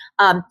it.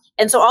 And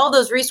so all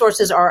those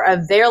resources are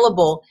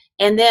available.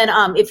 And then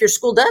if your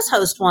school does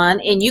host one,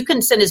 and you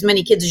can send as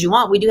many kids as you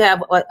want, we do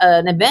have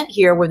an event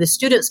here where the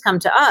students come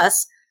to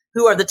us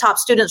who are the top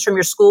students from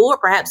your school or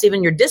perhaps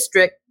even your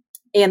district,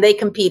 and they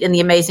compete in the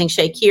Amazing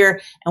Shake here.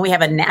 And we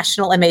have a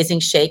national Amazing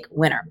Shake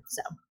winner.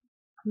 So.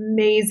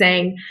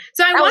 Amazing.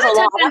 So I want to touch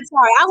on. I'm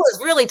sorry, I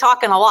was really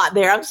talking a lot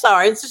there. I'm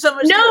sorry. It's just so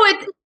much. No,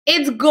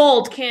 it's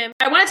gold, Kim.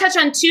 I want to touch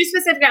on two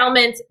specific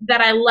elements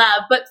that I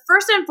love. But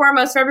first and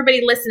foremost, for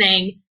everybody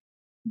listening,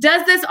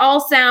 does this all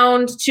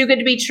sound too good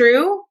to be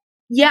true?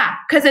 Yeah,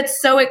 because it's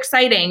so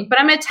exciting. But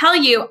I'm going to tell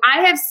you,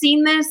 I have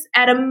seen this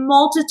at a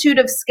multitude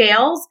of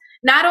scales,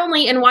 not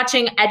only in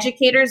watching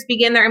educators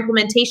begin their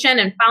implementation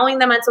and following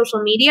them on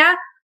social media,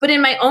 but in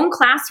my own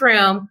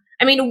classroom.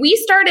 I mean, we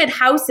started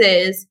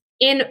houses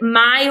in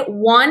my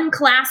one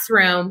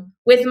classroom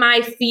with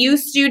my few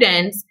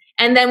students,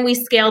 and then we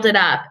scaled it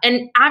up.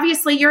 And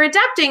obviously you're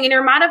adapting and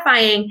you're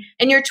modifying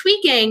and you're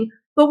tweaking,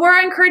 but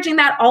we're encouraging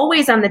that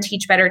always on the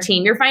Teach Better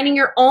team. You're finding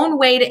your own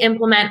way to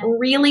implement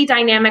really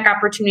dynamic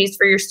opportunities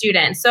for your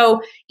students. So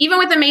even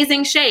with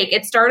Amazing Shake,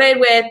 it started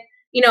with,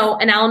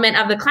 an element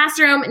of the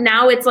classroom.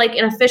 Now it's like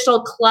an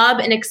official club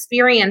and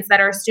experience that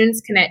our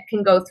students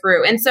can go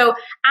through. And so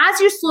as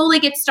you slowly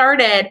get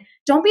started,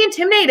 don't be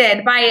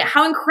intimidated by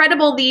how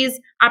incredible these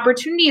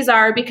opportunities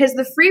are, because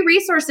the free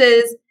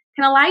resources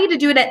can allow you to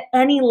do it at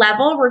any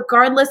level,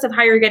 regardless of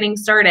how you're getting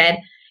started.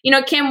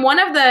 Kim, one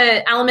of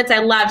the elements I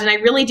loved, and I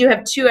really do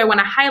have two I want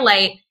to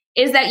highlight,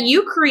 is that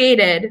you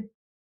created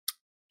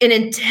an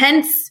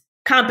intense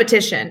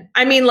competition.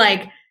 I mean,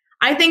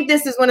 I think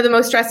this is one of the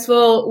most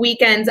stressful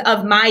weekends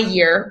of my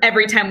year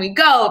every time we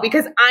go,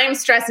 because I'm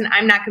stressed and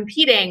I'm not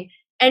competing.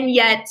 And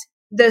yet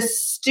the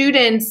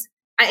students,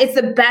 it's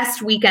the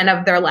best weekend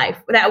of their life.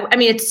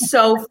 It's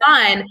so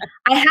fun.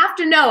 I have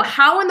to know,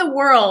 how in the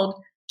world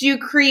do you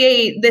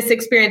create this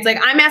experience?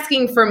 I'm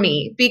asking for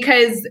me,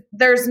 because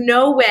there's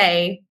no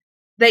way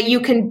that you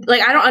can,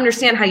 I don't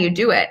understand how you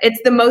do it. It's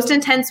the most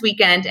intense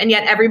weekend, and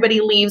yet everybody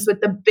leaves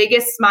with the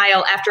biggest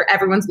smile after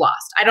everyone's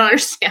lost. I don't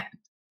understand.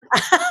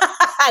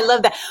 I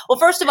love that. Well,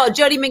 first of all,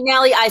 Jody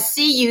McNally, I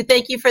see you.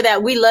 Thank you for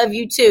that. We love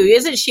you too.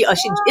 Isn't she?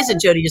 Isn't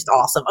Jody just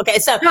awesome? Okay.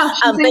 So thank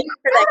you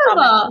for that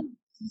comment.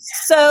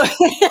 So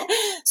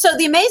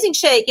the Amazing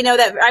Shake, when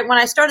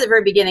I started at the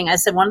very beginning, I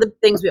said, one of the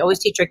things we always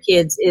teach our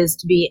kids is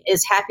to be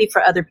as happy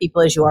for other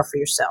people as you are for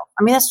yourself.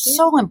 I mean, that's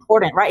so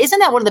important, right? Isn't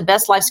that one of the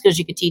best life skills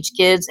you could teach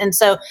kids? And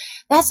so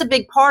that's a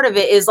big part of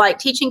it, is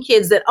teaching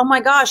kids that, oh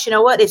my gosh, you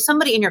know what? If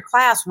somebody in your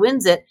class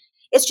wins it,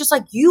 it's just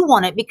like you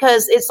want it,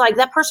 because it's like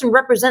that person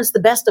represents the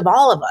best of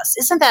all of us.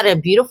 Isn't that a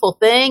beautiful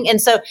thing? And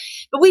so,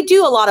 but we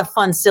do a lot of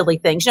fun, silly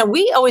things.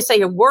 We always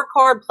say, work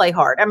hard, play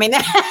hard. I mean,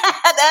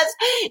 that's,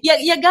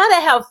 you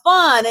gotta have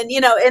fun. And,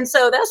 and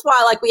so that's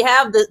why we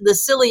have the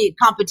silly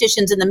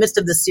competitions in the midst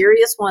of the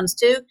serious ones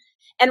too.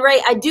 And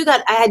Ray, I do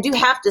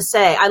have to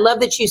say, I love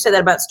that you said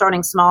that about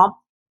starting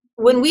small.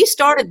 When we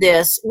started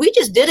this, we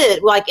just did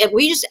it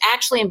we just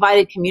actually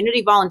invited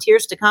community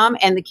volunteers to come,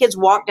 and the kids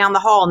walked down the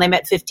hall and they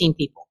met 15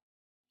 people.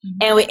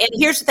 And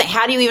here's the thing.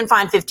 How do you even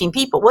find 15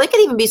 people? Well, it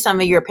could even be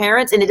some of your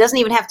parents, and it doesn't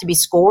even have to be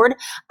scored.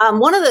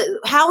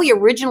 How we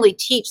originally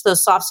teach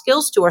those soft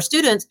skills to our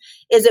students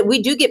is that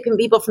we do get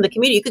people from the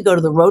community. You could go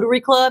to the Rotary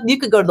Club. You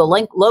could go to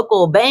the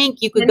local bank.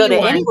 You could go to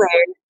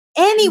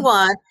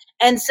anyone,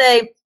 and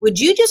say, would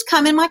you just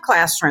come in my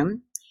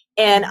classroom?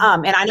 And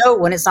I know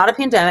when it's not a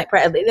pandemic,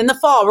 in the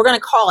fall, we're going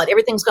to call it,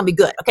 everything's going to be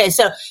good. Okay.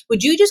 So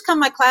would you just come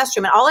to my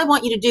classroom? And all I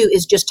want you to do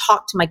is just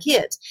talk to my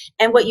kids.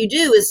 And what you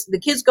do is the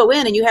kids go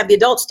in and you have the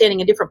adults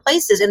standing in different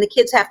places and the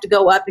kids have to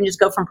go up and just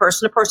go from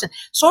person to person,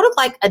 sort of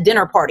like a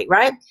dinner party,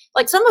 right?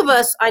 Like some of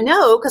us, I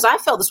know, because I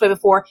felt this way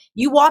before,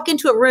 you walk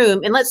into a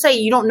room and let's say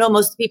you don't know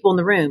most of the people in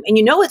the room and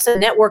you know it's a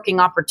networking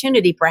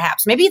opportunity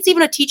perhaps. Maybe it's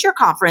even a teacher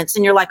conference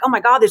and you're like, oh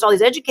my God, there's all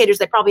these educators.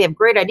 They probably have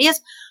great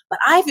ideas. But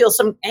I feel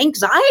some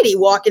anxiety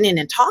walking in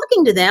and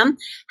talking to them.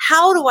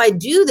 How do I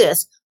do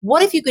this?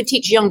 What if you could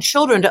teach young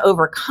children to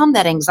overcome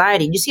that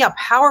anxiety? You see how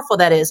powerful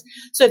that is.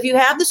 So if you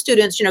have the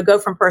students, go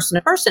from person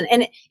to person,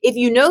 and if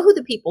you know who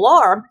the people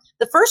are,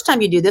 the first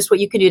time you do this, what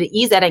you can do to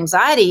ease that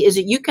anxiety is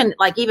that you can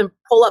even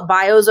pull up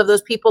bios of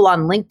those people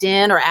on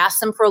LinkedIn or ask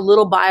them for a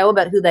little bio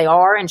about who they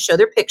are and show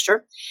their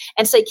picture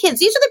and say,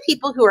 kids, these are the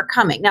people who are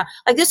coming. Now,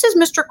 this is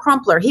Mr.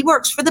 Crumpler. He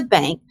works for the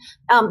bank.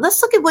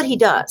 Let's look at what he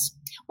does.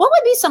 What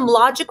would be some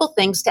logical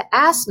things to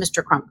ask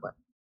Mr. Crumpler?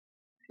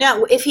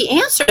 Now, if he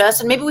answered us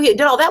and maybe we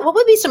did all that, what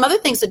would be some other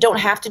things that don't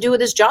have to do with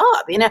his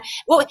job? And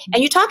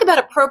you talk about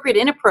appropriate,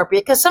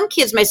 inappropriate, because some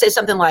kids may say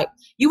something like,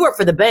 you work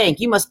for the bank,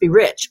 you must be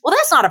rich. Well,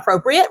 that's not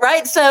appropriate,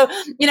 right? So,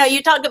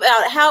 you talk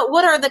about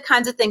what are the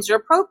kinds of things that are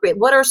appropriate?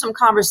 What are some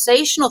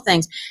conversational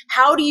things?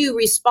 How do you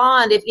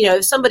respond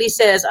if somebody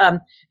says,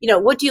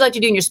 what do you like to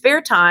do in your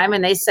spare time?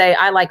 And they say,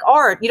 I like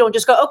art. You don't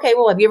just go, okay,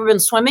 well, have you ever been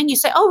swimming? You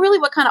say, oh, really?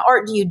 What kind of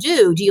art do you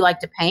do? Do you like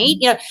to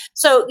paint?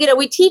 So,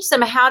 we teach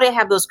them how to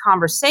have those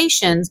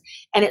conversations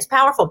and it's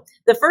powerful.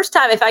 The first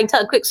time, if I can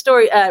tell a quick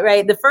story,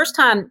 Ray, the first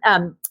time,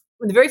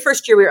 the very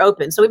first year we were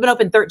open, so we've been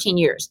open 13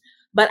 years,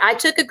 but I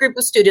took a group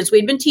of students,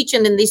 we'd been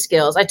teaching them these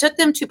skills. I took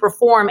them to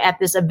perform at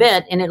this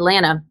event in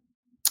Atlanta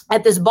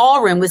at this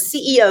ballroom with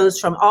CEOs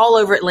from all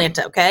over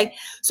Atlanta. Okay.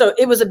 So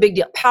it was a big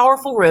deal,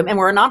 powerful room. And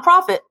we're a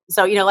nonprofit.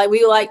 So,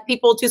 we like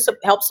people to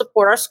help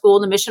support our school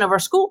and the mission of our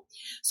school.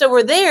 So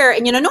we're there.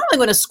 And, normally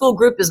when a school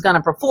group is going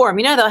to perform,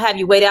 they'll have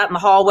you wait out in the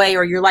hallway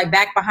or you're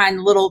back behind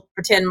the little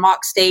pretend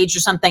mock stage or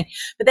something.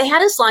 But they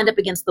had us lined up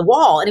against the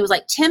wall. And it was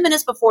 10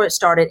 minutes before it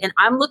started. And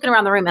I'm looking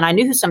around the room and I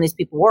knew who some of these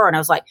people were. And I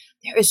was like,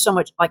 there is so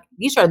much,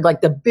 these are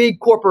the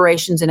big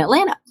corporations in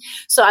Atlanta.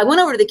 So I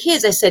went over to the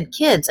kids. I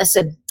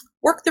said,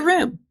 work the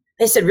room.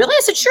 They said, really? I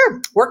said, sure.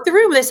 Work the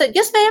room. And they said,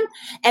 yes, ma'am.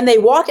 And they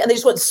walked and they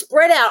just went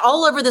spread out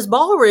all over this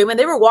ballroom and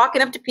they were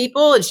walking up to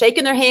people and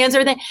shaking their hands,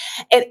 everything.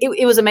 And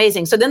it was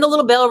amazing. So then the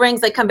little bell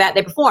rings, they come back,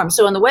 they perform.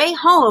 So on the way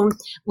home,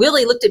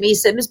 Willie looked at me, he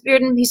said, Ms.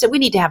 Bearden, he said, we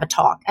need to have a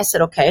talk. I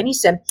said, okay. And he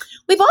said,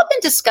 we've all been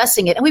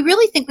discussing it and we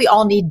really think we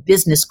all need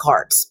business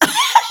cards.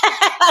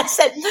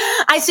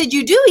 I said,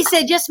 you do? He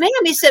said, yes, ma'am.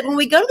 He said, when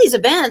we go to these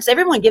events,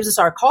 everyone gives us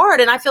our card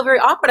and I feel very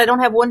awkward. I don't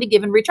have one to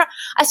give in return.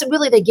 I said,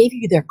 really, they gave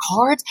you their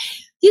cards?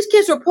 These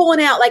kids were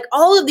pulling out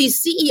all of these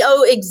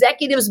CEO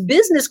executives'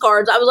 business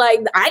cards. I was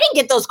like, I didn't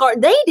get those cards.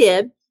 They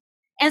did.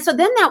 And so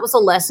then that was a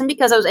lesson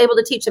because I was able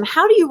to teach them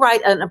how do you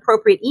write an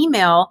appropriate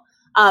email.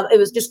 It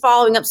was just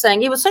following up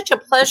saying, it was such a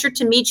pleasure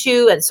to meet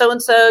you at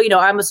so-and-so,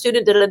 I'm a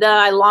student,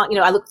 I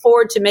look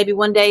forward to maybe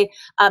one day,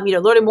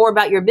 learning more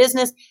about your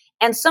business.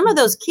 And some of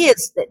those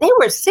kids, they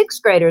were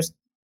sixth graders.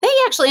 They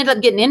actually ended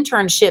up getting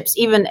internships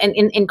even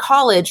in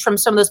college from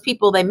some of those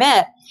people they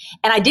met.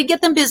 And I did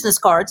get them business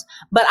cards,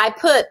 but I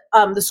put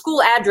the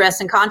school address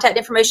and contact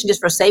information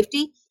just for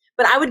safety.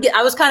 But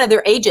I was kind of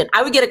their agent.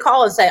 I would get a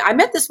call and say, I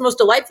met this most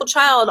delightful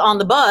child on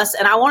the bus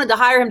and I wanted to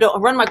hire him to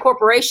run my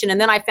corporation.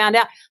 And then I found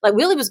out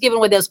Willie was giving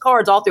away those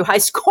cards all through high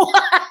school.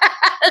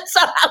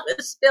 So I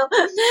was still,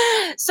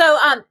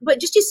 but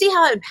just you see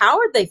how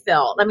empowered they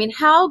felt. I mean,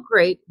 how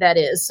great that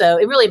is. So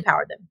it really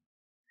empowered them.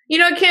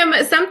 Kim,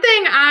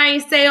 something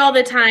I say all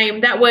the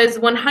time that was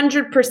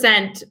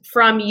 100%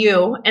 from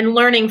you and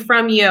learning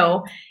from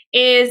you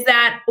is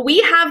that we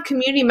have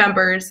community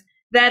members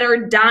that are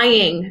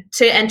dying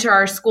to enter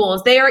our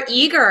schools. They are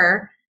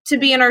eager to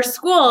be in our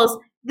schools.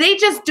 They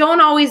just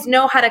don't always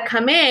know how to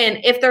come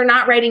in if they're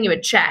not writing you a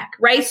check,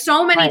 right?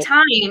 So many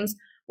times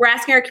we're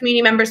asking our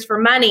community members for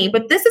money,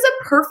 but this is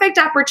a perfect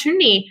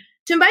opportunity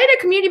to invite a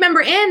community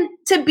member in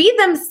to be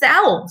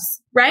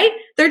themselves, right?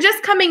 They're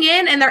just coming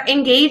in and they're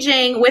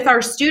engaging with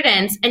our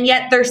students, and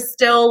yet they're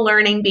still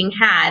learning being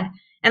had.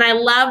 And I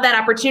love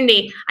that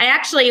opportunity.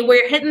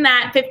 We're hitting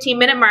that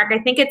 15-minute mark. I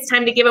think it's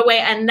time to give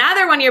away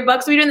another one of your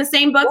books. Are we doing the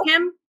same book,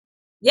 Kim?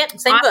 Yep,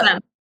 same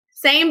book.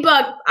 Same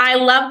book. I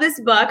love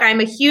this book. I'm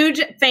a huge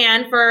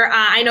fan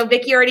I know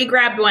Vicki already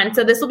grabbed one,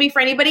 so this will be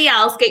for anybody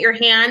else. Get your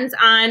hands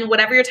on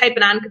whatever you're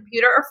typing on,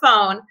 computer or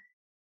phone.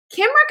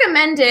 Kim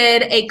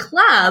recommended a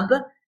club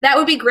that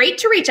would be great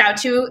to reach out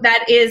to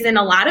that is in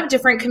a lot of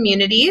different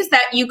communities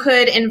that you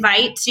could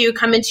invite to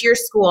come into your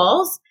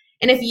schools.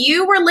 And if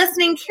you were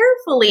listening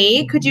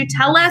carefully, could you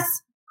tell us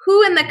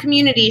who in the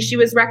community she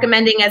was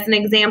recommending as an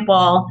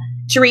example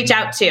to reach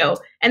out to?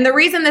 And the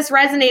reason this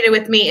resonated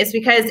with me is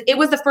because it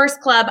was the first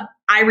club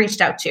I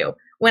reached out to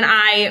when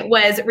I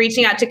was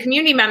reaching out to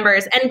community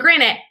members. And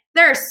granted,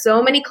 there are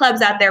so many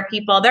clubs out there,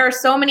 people. There are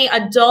so many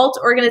adult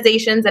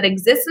organizations that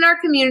exist in our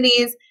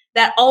communities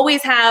that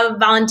always have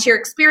volunteer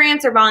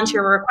experience or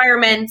volunteer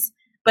requirements.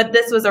 But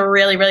this was a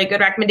really, really good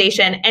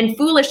recommendation. And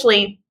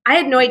foolishly, I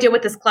had no idea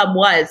what this club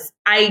was.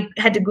 I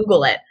had to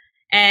Google it.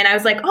 And I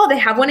was like, oh, they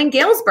have one in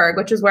Galesburg,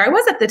 which is where I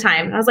was at the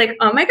time. And I was like,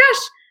 oh my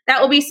gosh,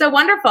 that will be so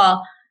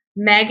wonderful.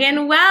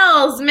 Megan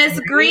Wells, Miss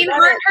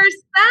Greenheart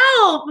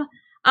herself.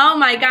 Oh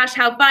my gosh,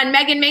 how fun.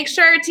 Megan, make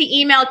sure to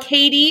email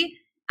Katie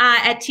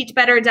at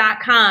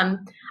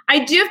teachbetter.com.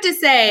 I do have to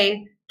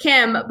say,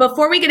 Kim,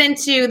 before we get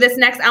into this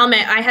next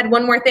element, I had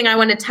one more thing I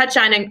want to touch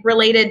on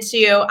related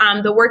to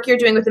the work you're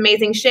doing with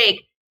Amazing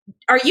Shake.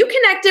 Are you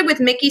connected with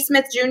Mickey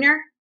Smith Jr.?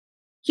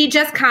 He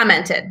just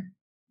commented.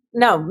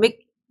 No,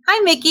 hi,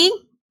 Mickey.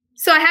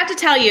 So I have to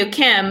tell you,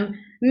 Kim,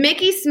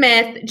 Mickey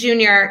Smith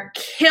Jr.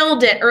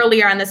 killed it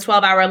earlier on this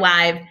 12-hour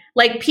live.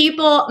 Like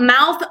people,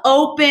 mouth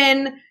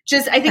open,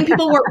 I think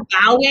people were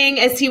bowing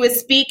as he was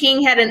speaking.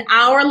 He had an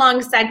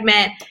hour-long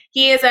segment.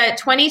 He is a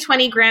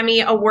 2020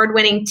 Grammy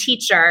award-winning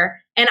teacher.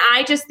 And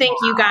I just think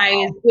you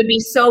guys would be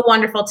so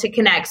wonderful to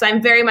connect. So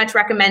I'm very much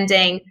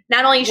recommending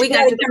not only you should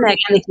connect with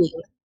Mickey.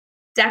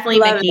 Definitely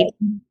love Mickey. It.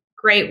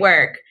 Great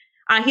work.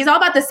 He's all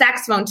about the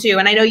saxophone too.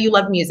 And I know you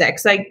love music,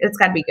 so it's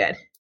got to be good.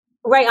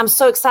 Right. I'm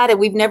so excited.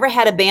 We've never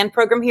had a band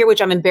program here,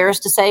 which I'm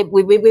embarrassed to say.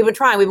 We've been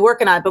trying. We've been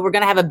working on it, but we're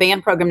going to have a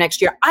band program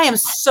next year. I am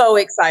so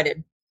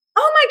excited.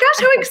 Oh my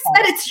gosh, how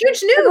excited. It's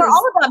huge news. We're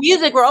all about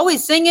music. We're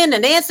always singing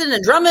and dancing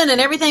and drumming and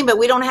everything, but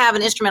we don't have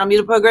an instrumental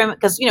music program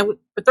because, we're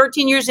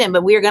 13 years in,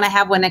 but we are going to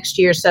have one next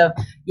year. So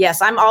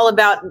yes, I'm all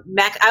about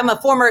I'm a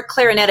former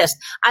clarinetist.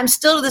 I'm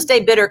still to this day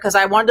bitter because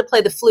I wanted to play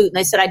the flute and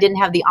they said I didn't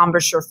have the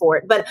embouchure for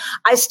it, but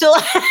I still,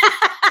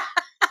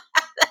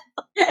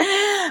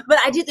 but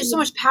I do. There's so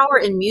much power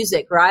in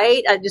music,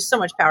 right? Just so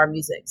much power in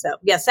music. So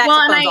yeah,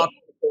 saxophone's all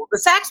cool. The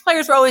sax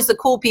players are always the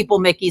cool people,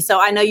 Mickey.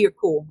 So I know you're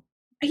cool.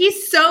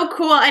 He's so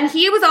cool. And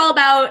he was all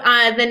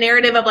about the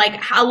narrative of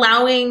like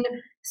allowing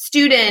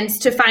students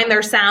to find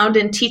their sound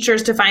and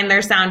teachers to find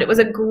their sound. It was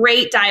a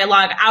great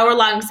dialogue,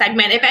 hour-long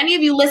segment. If any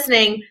of you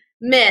listening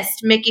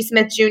missed Mickey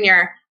Smith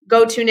Jr.,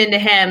 go tune into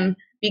him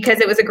because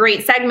it was a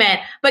great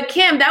segment. But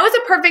Kim, that was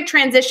a perfect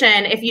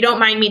transition, if you don't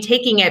mind me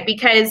taking it,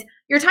 because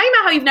you're talking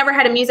about how you've never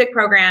had a music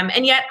program.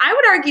 And yet I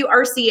would argue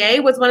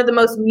RCA was one of the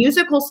most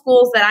musical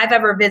schools that I've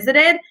ever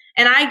visited.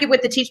 And I get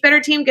with the Teach Better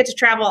team, get to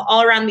travel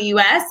all around the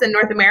US and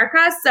North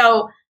America.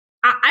 So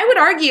I would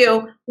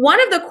argue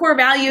one of the core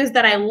values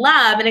that I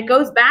love, and it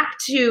goes back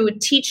to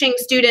teaching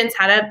students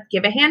how to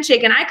give a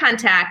handshake and eye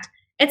contact.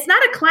 It's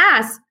not a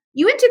class.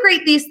 You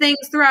integrate these things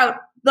throughout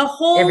the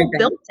whole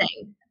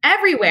building,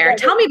 everywhere.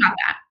 Tell me about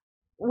that.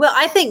 Well,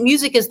 I think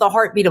music is the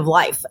heartbeat of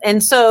life.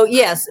 And so,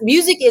 yes,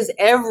 music is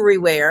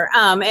everywhere.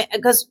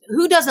 Because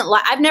who doesn't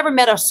like, I've never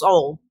met a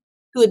soul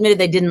who admitted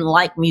they didn't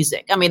like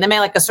music. I mean, they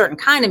may like a certain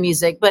kind of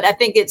music, but I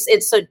think it's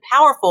so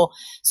powerful.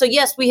 So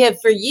yes, we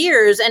have for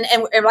years, and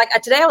like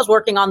today I was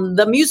working on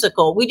the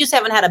musical. We just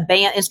haven't had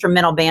a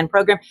instrumental band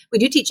program. We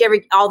do teach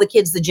all the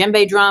kids the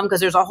djembe drum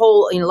because there's a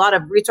whole, a lot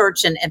of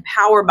research and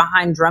power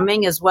behind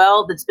drumming as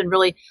well. That's been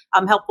really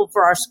helpful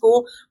for our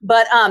school.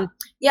 But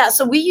yeah,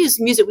 so we use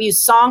music. We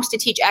use songs to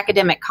teach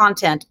academic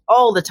content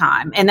all the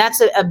time. And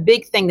that's a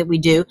big thing that we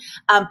do.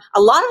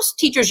 A lot of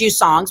teachers use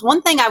songs.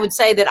 One thing I would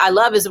say that I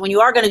love is that when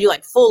you are going to do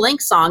like full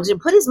length songs, and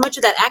put as much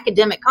of that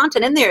academic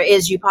content in there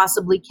as you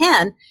possibly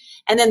can.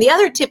 And then the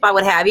other tip I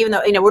would have, even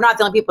though, we're not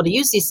the only people to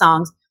use these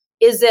songs,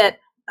 is that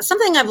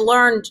something I've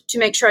learned to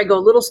make sure I go a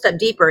little step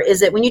deeper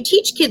is that when you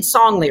teach kids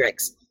song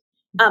lyrics,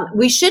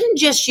 we shouldn't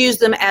just use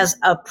them as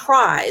a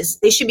prize.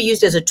 They should be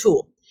used as a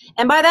tool.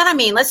 And by that, I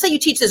mean, let's say you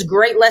teach this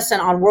great lesson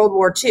on World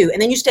War II,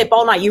 and then you stay up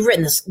all night. You've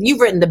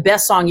written the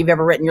best song you've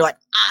ever written. You're like,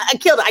 I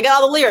killed it. I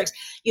got all the lyrics.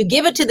 You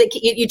give it to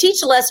you teach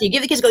the lesson, you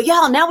give the kids, go,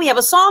 yeah, now we have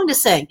a song to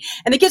sing.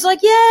 And the kids are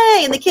like,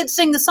 yay. And the kids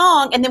sing the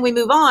song, and then we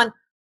move on.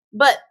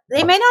 But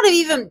they may not have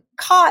even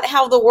caught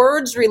how the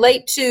words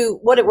relate to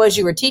what it was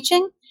you were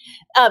teaching.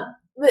 I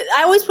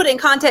always put it in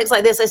context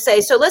like this. I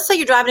say, so let's say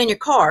you're driving in your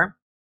car,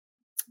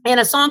 and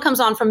a song comes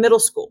on from middle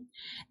school.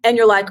 And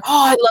you're like, oh,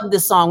 I love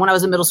this song when I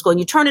was in middle school. And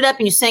you turn it up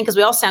and you sing because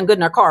we all sound good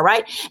in our car,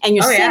 right? And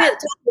you're singing at the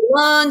top of your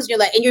lungs. And you're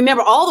like, and you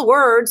remember all the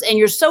words and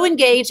you're so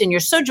engaged and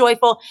you're so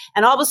joyful.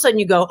 And all of a sudden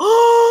you go,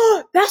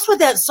 oh, that's what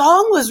that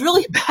song was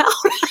really about.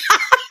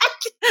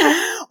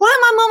 Why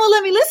my mama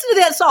let me listen to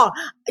that song?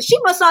 She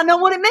must not know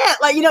what it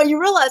meant. Like,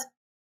 you realize,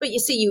 but you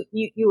see,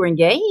 you were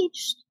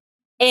engaged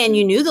and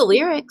you knew the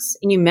lyrics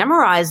and you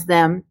memorized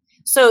them.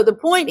 So the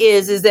point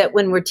is that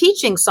when we're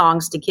teaching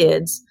songs to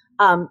kids,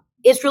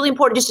 it's really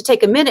important just to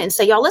take a minute and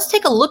say, y'all, let's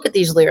take a look at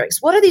these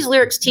lyrics. What are these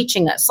lyrics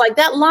teaching us? Like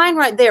that line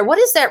right there, what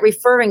is that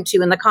referring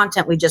to in the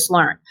content we just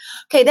learned?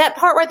 Okay, that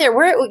part right there,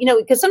 where,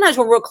 because sometimes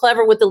we're real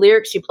clever with the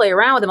lyrics, you play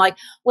around with them. Like,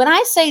 when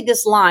I say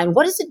this line,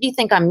 what do you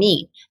think I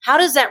mean? How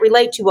does that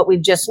relate to what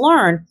we've just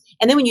learned?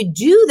 And then when you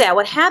do that,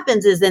 what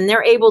happens is then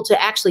they're able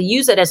to actually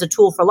use it as a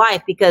tool for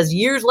life, because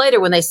years later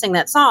when they sing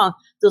that song,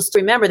 they'll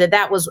still remember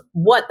that was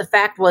what the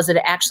fact was, that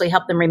it actually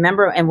helped them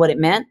remember and what it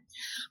meant.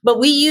 But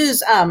we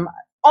use,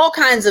 all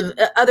kinds of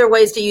other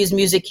ways to use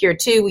music here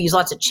too. We use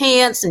lots of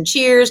chants and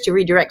cheers to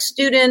redirect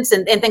students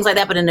and things like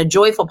that, but in a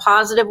joyful,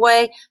 positive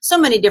way. So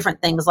many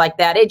different things like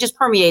that. It just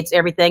permeates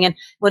everything. And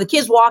when the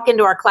kids walk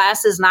into our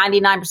classes,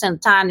 99% of the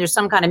time, there's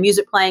some kind of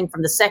music playing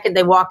from the second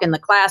they walk in the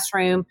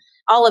classroom,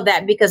 all of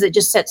that, because it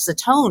just sets the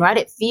tone, right?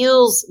 It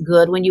feels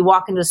good when you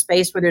walk into a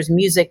space where there's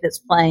music that's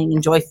playing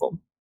and joyful.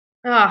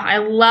 Oh, I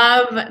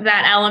love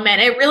that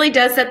element. It really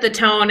does set the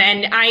tone.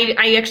 And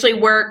I actually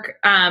work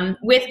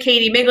with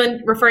Katie Miglin,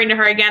 referring to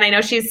her again. I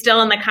know she's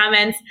still in the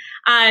comments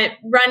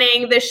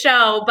running the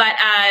show, but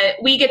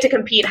we get to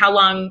compete how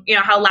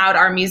loud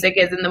our music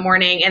is in the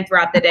morning and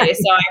throughout the day.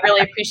 So I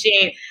really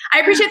appreciate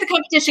the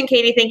competition,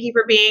 Katie. Thank you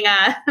for being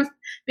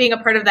being a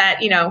part of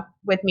that,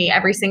 with me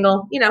every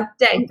single,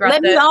 day.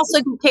 Let me also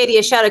give Katie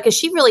a shout out, because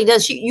she really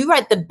does. You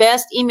write the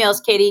best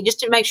emails, Katie, just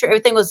to make sure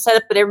everything was set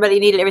up, but everybody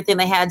needed everything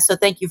they had. So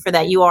thank you for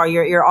that.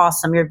 You're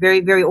awesome. You're very,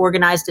 very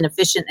organized and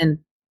efficient and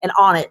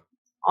on it.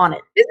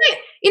 Isn't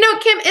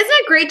it, Kim, isn't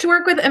it great to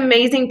work with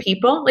amazing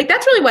people? Like,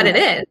 that's really what it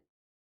is.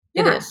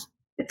 It is.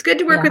 It's good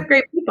to work with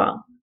great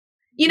people.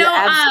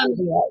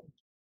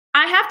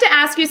 I have to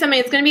ask you something.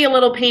 It's going to be a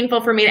little painful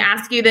for me to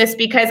ask you this,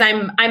 because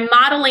I'm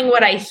modeling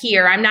what I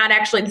hear. I'm not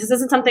actually, this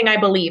isn't something I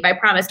believe. I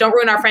promise. Don't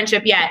ruin our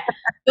friendship yet.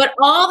 But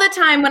all the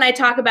time when I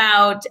talk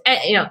about,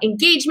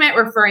 engagement,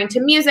 referring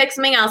to music,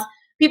 something else,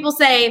 people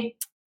say,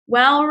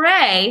 well,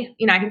 Ray,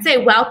 I can say,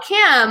 well,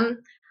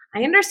 Kim,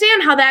 I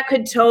understand how that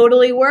could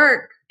totally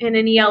work in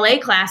an ELA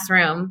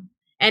classroom.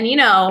 And,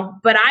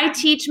 but I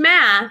teach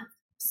math.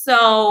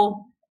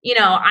 So,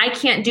 I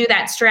can't do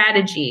that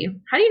strategy.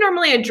 How do you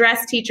normally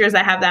address teachers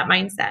that have that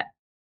mindset?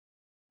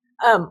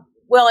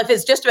 Well, if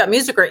it's just about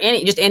music or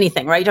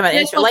anything, right? You're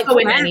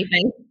talking about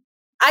anything.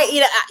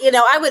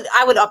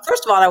 I would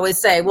first of all, I would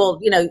say, well,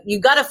 you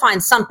got to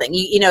find something.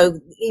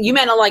 You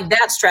may not like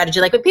that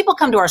strategy. Like when people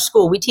come to our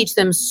school, we teach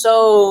them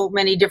so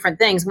many different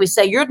things. We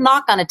say, you're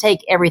not going to take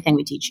everything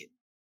we teach you,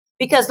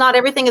 because not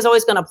everything is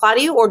always going to apply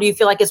to you. Or do you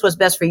feel like it's what's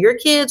best for your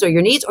kids or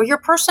your needs or your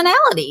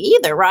personality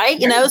either, right?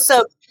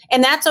 So.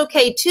 And that's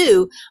okay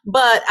too.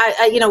 But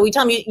we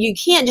tell them you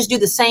can't just do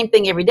the same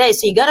thing every day.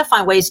 So you got to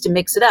find ways to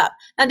mix it up.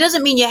 Now, it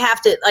doesn't mean you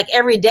have to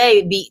every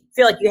day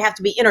feel like you have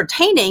to be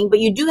entertaining, but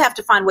you do have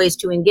to find ways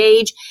to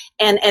engage.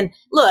 And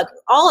look,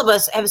 all of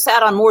us have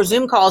sat on more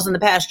Zoom calls in the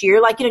past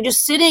year.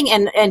 Just sitting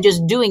and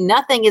just doing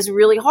nothing is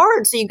really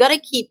hard. So you got to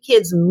keep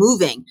kids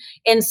moving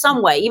in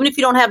some way, even if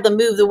you don't have them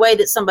move the way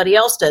that somebody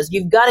else does.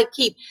 You've got to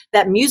keep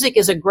that. Music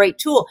is a great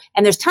tool,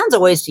 and there's tons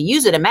of ways to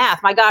use it in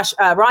math. My gosh,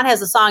 Ron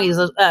has a song. He's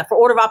for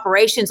order of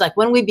operations, like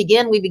when we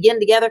begin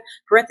together.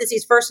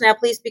 Parentheses first. Now,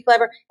 please be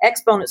clever.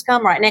 Exponents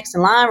come right next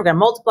in line. We're going to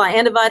multiply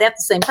and divide at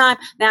the same time.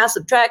 Now,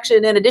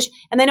 subtraction and addition.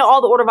 And they know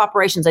all the order of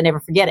operations. I never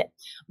forget it.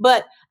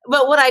 But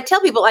what I tell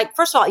people,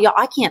 first of all,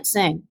 I can't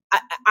sing.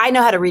 I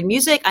know how to read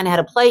music. I know how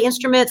to play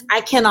instruments.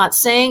 I cannot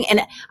sing.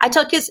 And I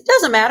tell kids, it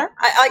doesn't matter.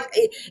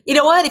 You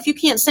know what? If you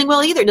can't sing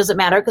well either, it doesn't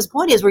matter. Because the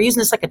point is, we're using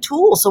this like a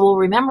tool. So we'll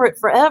remember it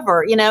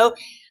forever,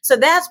 So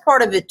that's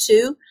part of it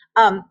too.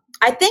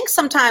 I think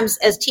sometimes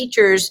as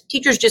teachers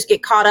just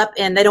get caught up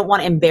and they don't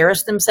want to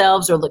embarrass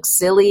themselves or look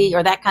silly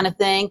or that kind of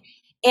thing.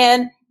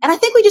 And I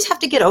think we just have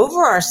to get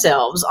over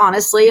ourselves,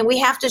 honestly, and we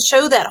have to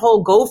show that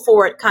whole go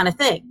for it kind of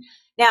thing.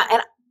 Now,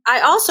 and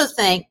I also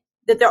think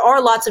that there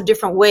are lots of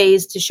different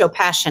ways to show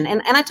passion.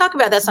 And I talk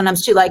about that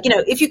sometimes too.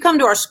 If you come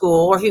to our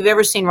school, or if you've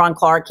ever seen Ron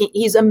Clark,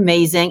 he's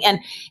amazing. And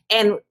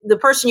the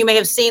person you may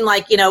have seen,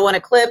 in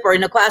a clip or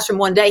in a classroom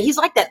one day, he's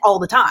like that all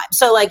the time.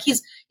 So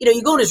he's,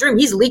 you go in his room,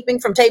 he's leaping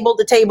from table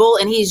to table,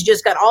 and he's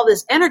just got all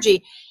this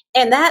energy,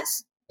 and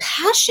that's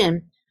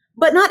passion.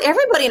 But not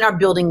everybody in our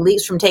building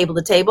leaps from table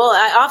to table.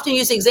 I often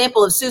use the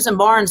example of Susan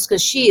Barnes,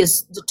 because she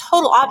is the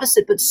total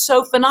opposite, but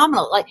so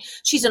phenomenal.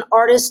 She's an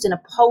artist and a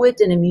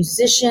poet and a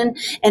musician.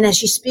 And as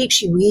she speaks,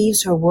 she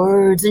weaves her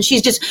words, and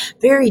she's just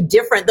very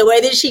different the way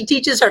that she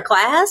teaches her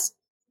class.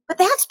 But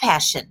that's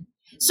passion.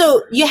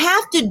 So you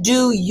have to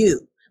do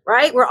you,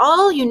 right? We're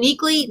all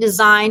uniquely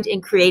designed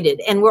and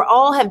created, and we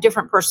all have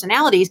different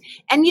personalities.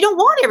 And you don't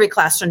want every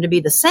classroom to be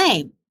the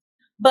same.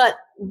 But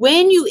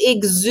when you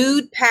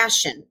exude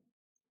passion,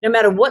 no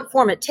matter what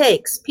form it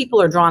takes,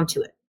 people are drawn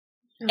to it.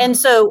 Mm-hmm. And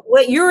so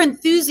what your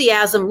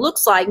enthusiasm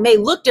looks like may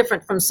look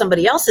different from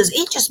somebody else's.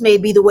 It just may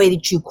be the way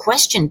that you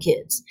question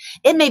kids.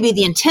 It may be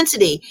the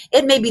intensity.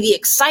 It may be the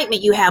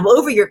excitement you have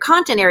over your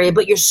content area,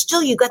 but you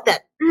got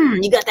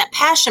that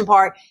passion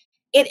part.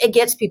 It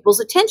gets people's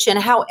attention,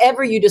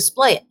 however you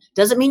display it.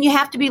 Doesn't mean you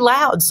have to be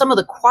loud. Some of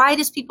the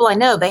quietest people I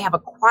know, they have a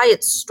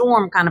quiet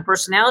storm kind of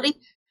personality.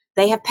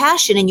 They have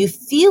passion, and you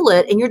feel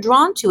it, and you're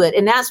drawn to it.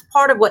 And that's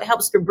part of what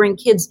helps to bring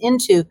kids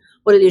into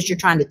what it is you're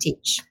trying to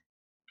teach.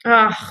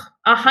 100%.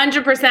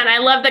 I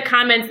love the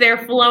comments.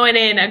 They're flowing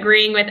in,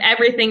 agreeing with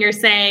everything you're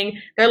saying.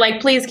 They're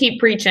like, please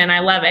keep preaching. I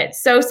love it.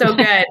 So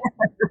good.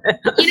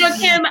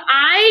 Kim,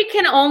 I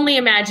can only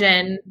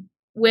imagine,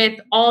 with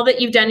all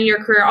that you've done in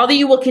your career, all that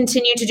you will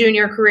continue to do in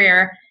your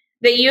career,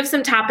 that you have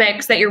some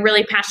topics that you're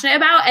really passionate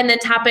about, and then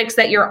topics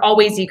that you're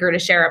always eager to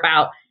share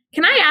about.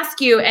 Can I ask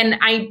you, and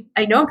I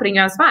know I'm putting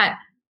you on the spot,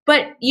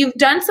 but you've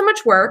done so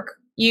much work.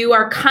 You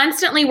are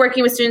constantly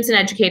working with students and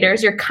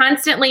educators.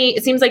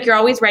 It seems like you're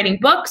always writing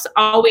books,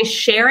 always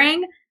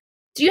sharing.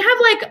 Do you have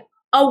like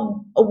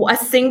a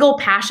single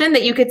passion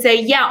that you could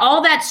say, yeah,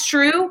 all that's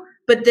true,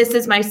 but this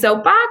is my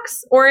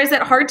soapbox? Or is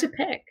it hard to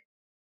pick?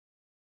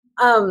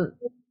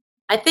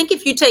 I think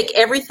if you take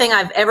everything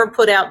I've ever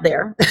put out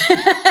there,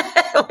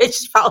 which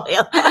is probably,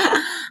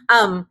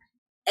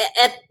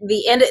 at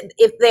the end,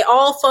 if they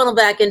all funnel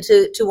back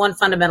into one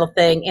fundamental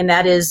thing, and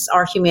that is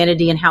our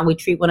humanity and how we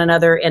treat one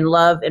another, and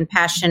love and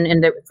passion,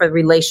 and for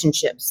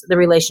relationships, the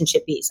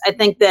relationship piece. I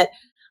think that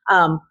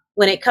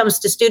when it comes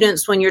to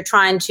students, when you're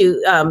trying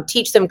to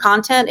teach them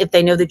content, if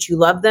they know that you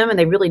love them and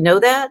they really know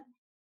that,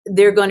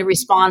 they're going to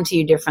respond to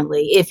you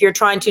differently. If you're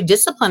trying to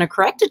discipline or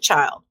correct a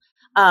child,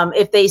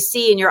 if they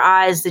see in your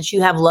eyes that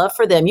you have love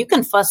for them, you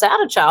can fuss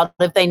out a child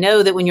if they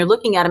know that when you're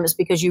looking at them, it's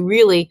because you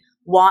really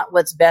want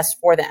what's best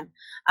for them.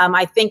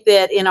 I think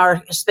that in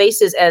our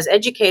spaces as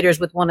educators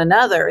with one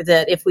another,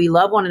 that if we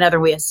love one another,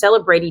 we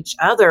celebrate each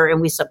other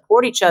and we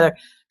support each other,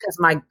 because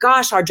my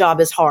gosh, our job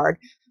is hard,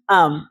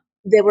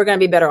 then we're going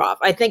to be better off.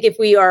 I think if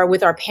we are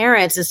with our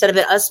parents, instead of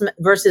an us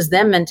versus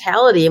them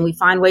mentality, and we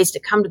find ways to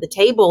come to the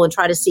table and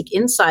try to seek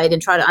insight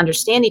and try to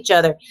understand each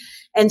other.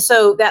 And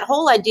so that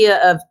whole idea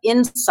of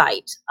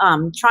insight,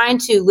 trying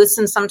to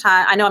listen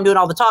sometime, I know I'm doing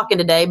all the talking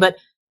today, but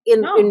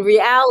in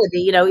reality,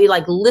 you're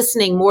like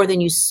listening more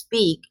than you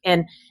speak,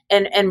 and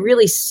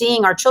really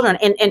seeing our children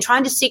and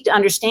trying to seek to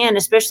understand,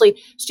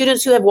 especially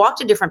students who have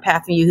walked a different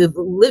path than you, who've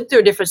lived through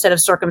a different set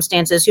of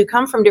circumstances, who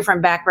come from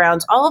different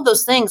backgrounds. All of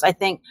those things, I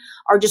think,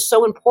 are just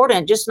so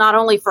important, just not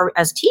only for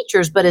as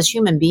teachers, but as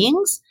human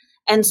beings.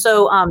 And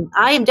so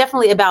I am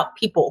definitely about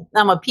people.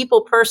 I'm a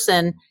people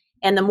person.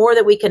 And the more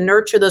that we can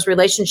nurture those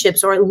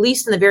relationships, or at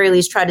least in the very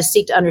least try to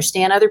seek to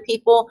understand other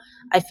people,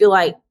 I feel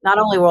like not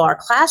only will our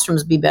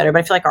classrooms be better, but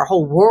I feel like our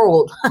whole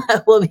world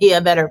will be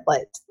a better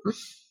place.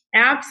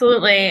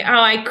 Absolutely.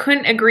 Oh, I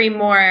couldn't agree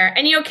more.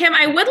 And, Kim,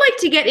 I would like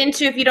to get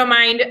into, if you don't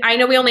mind, I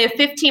know we only have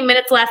 15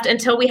 minutes left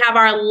until we have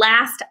our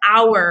last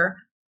hour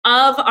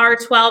of our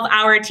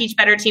 12-hour Teach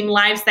Better Team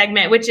live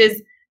segment, which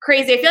is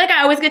crazy. I feel like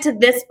I always get to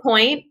this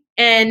point,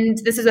 and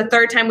this is the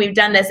third time we've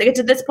done this. I get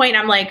to this point,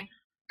 and I'm like,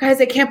 guys,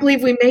 I can't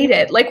believe we made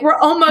it. Like, we're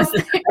almost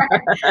there.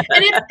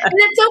 and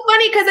it's so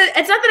funny because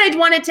it's not that I'd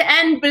want it to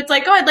end, but it's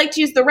like, oh, I'd like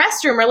to use the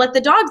restroom or let the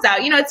dogs out.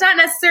 It's not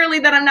necessarily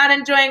that I'm not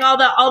enjoying all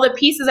the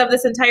pieces of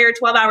this entire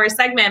 12-hour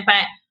segment,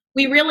 but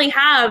we really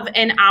have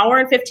an hour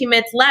and 15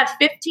 minutes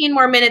left, 15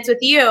 more minutes with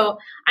you.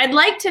 I'd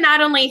like to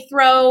not only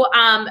throw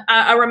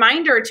a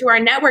reminder to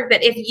our network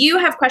that if you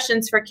have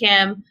questions for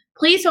Kim,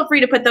 please feel free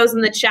to put those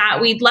in the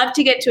chat. We'd love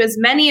to get to as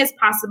many as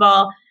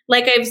possible.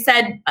 Like I've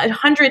said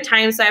 100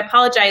 times, so I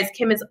apologize,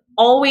 Kim is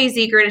always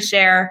eager to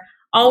share,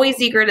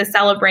 always eager to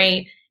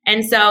celebrate.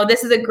 And so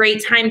this is a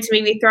great time to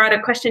maybe throw out a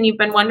question you've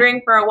been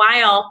wondering for a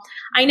while.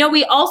 I know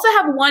we also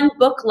have one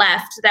book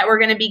left that we're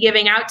going to be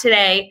giving out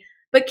today.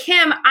 But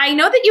Kim, I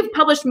know that you've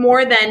published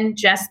more than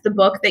just the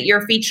book that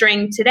you're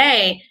featuring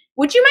today.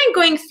 Would you mind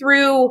going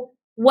through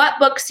what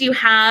books you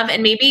have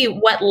and maybe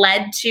what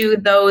led to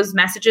those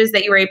messages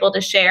that you were able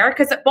to share?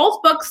 Because both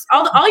books,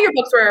 all your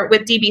books were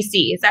with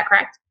DBC, is that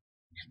correct?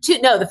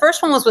 No, the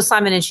first one was with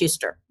Simon &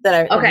 Schuster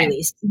that I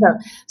released.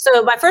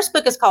 So my first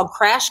book is called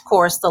Crash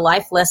Course, The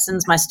Life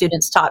Lessons My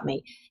Students Taught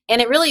Me.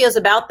 And it really is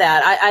about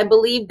that. I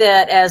believe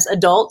that as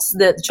adults,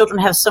 that children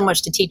have so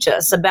much to teach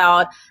us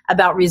about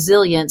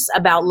resilience,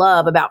 about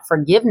love, about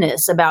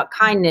forgiveness, about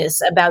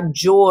kindness, about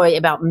joy,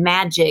 about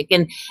magic.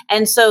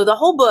 And so the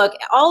whole book,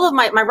 all of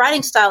my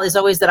writing style is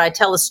always that I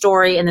tell a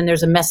story and then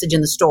there's a message in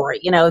the story,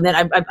 and then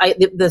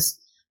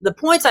the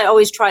points I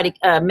always try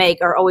to make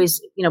are always,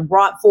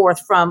 brought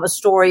forth from a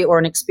story or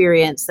an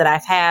experience that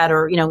I've had,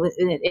 or,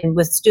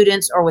 with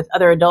students or with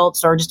other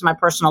adults or just in my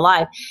personal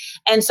life.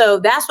 And so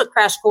that's what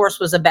Crash Course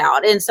was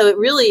about. And so it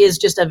really is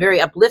just a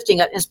very uplifting,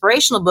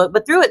 inspirational book.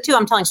 But through it, too,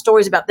 I'm telling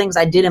stories about things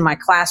I did in my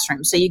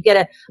classroom. So you get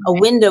a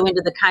window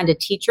into the kind of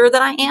teacher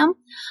that I am.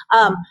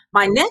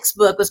 My next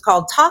book was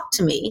called Talk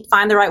to Me,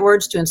 Find the Right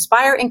Words to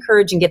Inspire,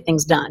 Encourage, and Get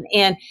Things Done.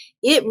 And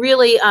it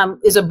really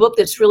is a book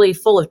that's really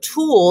full of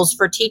tools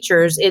for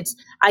teachers.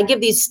 I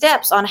give these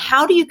steps on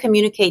how do you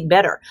communicate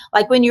better?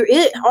 Like when you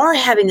are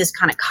having this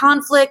kind of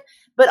conflict,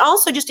 but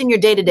also just in your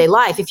day-to-day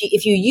life.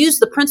 If you use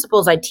the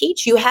principles I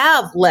teach, you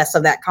have less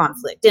of that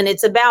conflict. And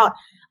it's about,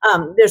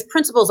 there's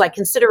principles like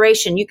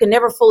consideration. You can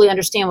never fully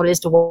understand what it is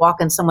to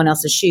walk in someone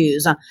else's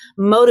shoes.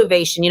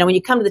 Motivation, when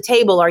you come to the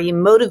table, are you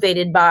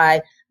motivated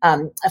by a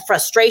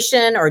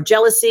frustration or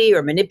jealousy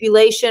or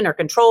manipulation or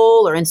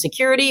control or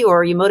insecurity,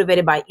 or are you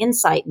motivated by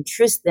insight and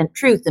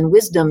truth and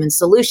wisdom and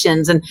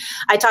solutions? And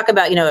I talk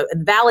about,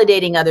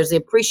 validating others, the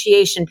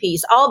appreciation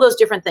piece, all those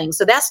different things.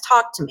 So that's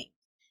Talk to Me.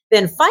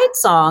 Then Fight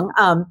Song,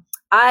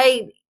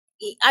 I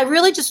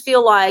really just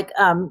feel like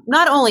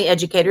not only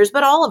educators,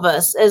 but all of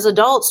us as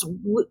adults,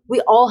 we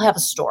all have a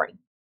story.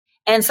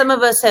 And some of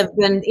us have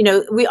been,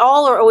 we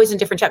all are always in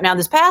different chapters. Now,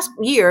 this past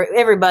year,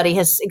 everybody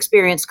has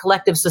experienced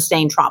collective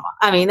sustained trauma.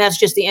 I mean, that's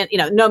just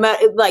no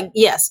matter,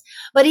 yes.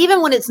 But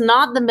even when it's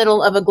not the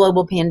middle of a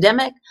global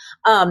pandemic,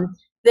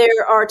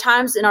 there are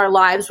times in our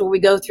lives where we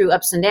go through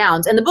ups and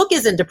downs. And the book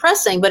isn't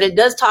depressing, but it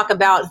does talk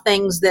about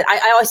things that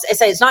I always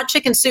say it's not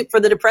chicken soup for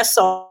the depressed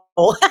soul.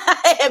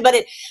 but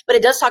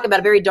it does talk about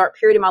a very dark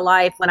period in my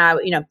life when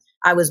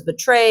I was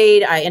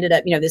betrayed. I ended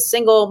up, this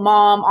single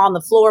mom on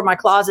the floor of my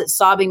closet,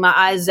 sobbing my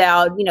eyes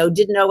out,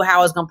 didn't know how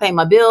I was going to pay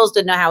my bills,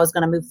 didn't know how I was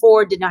going to move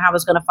forward, didn't know how I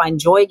was going to find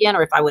joy again,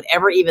 or if I would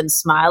ever even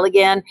smile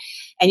again.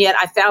 And yet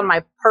I found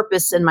my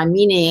purpose and my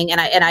meaning, and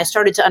I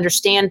started to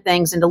understand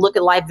things and to look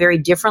at life very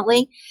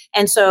differently.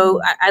 And so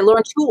I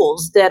learned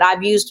tools that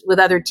I've used with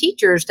other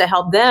teachers to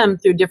help them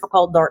through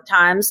difficult, dark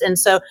times. And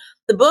so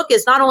the book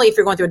is not only if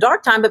you're going through a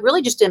dark time, but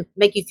really just to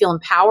make you feel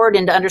empowered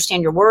and to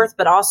understand your worth,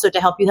 but also to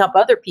help you help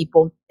other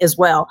people as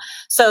well.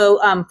 So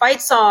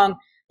Fight Song,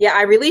 yeah,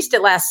 I released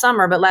it last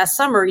summer, but last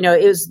summer,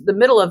 it was the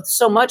middle of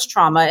so much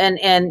trauma,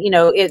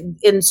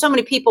 and so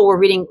many people were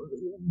reading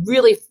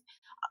really.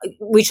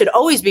 We should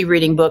always be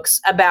reading books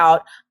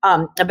about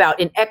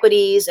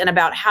inequities and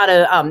about how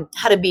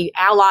to be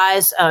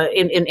allies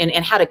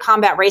and how to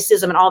combat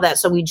racism and all that.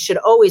 So we should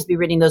always be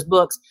reading those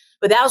books.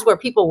 But that was where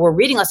people were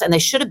reading us, and they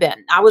should have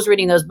been. I was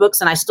reading those books,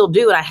 and I still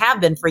do, and I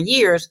have been for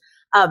years.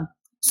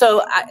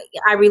 So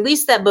I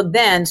released that book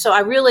then. So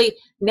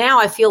now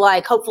I feel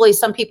like hopefully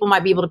some people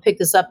might be able to pick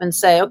this up and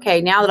say,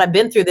 okay, now that I've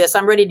been through this,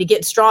 I'm ready to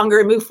get stronger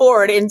and move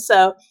forward. And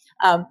so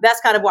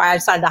that's kind of why I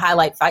decided to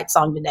highlight Fight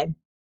Song today.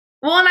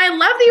 Well, and I love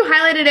that you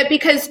highlighted it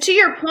because to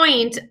your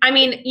point, I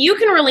mean, you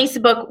can release a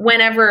book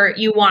whenever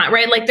you want,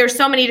 right? Like there's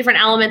so many different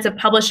elements of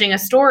publishing a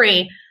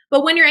story,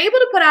 but when you're able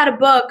to put out a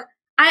book,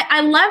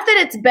 I love that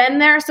it's been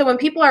there. So when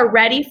people are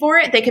ready for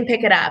it, they can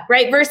pick it up,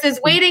 right?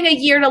 Versus waiting a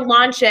year to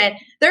launch it.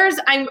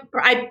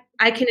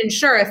 I can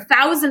ensure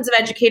thousands of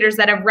educators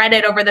that have read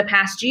it over the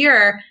past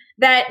year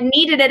that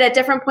needed it at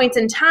different points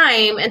in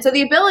time. And so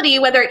the ability,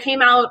 whether it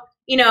came out,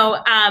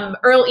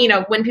 early,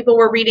 when people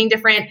were reading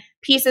different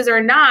pieces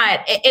or not,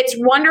 it's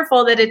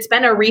wonderful that it's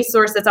been a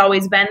resource that's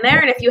always been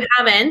there. And if you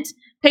haven't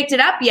picked it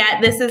up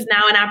yet, this is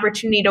now an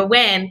opportunity to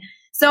win.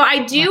 So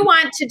I do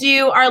want to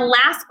do our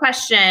last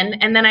question,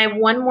 and then I have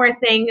one more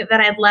thing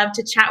that I'd love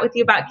to chat with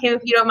you about, Kim,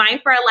 if you don't mind,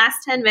 for our last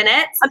 10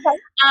 minutes.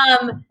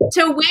 Okay.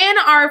 To win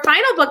our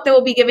final book that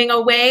we'll be giving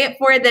away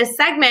for this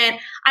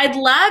segment, I'd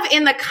love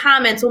in the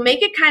comments, we'll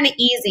make it kind of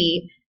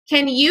easy.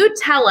 Can you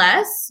tell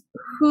us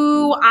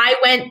who I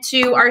went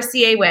to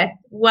RCA with?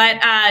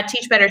 What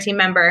Teach Better team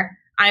member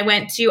I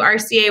went to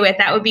RCA with?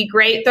 That would be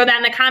great. Throw that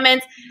in the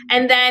comments,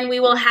 and then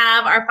we will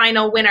have our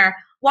final winner.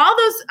 While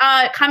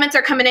those comments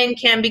are coming in,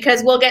 Kim,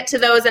 because we'll get to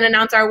those and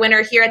announce our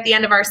winner here at the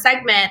end of our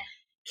segment,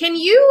 can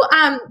you,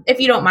 if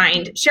you don't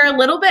mind, share a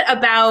little bit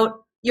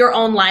about your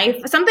own life?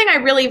 Something I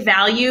really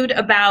valued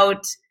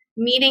about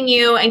meeting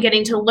you and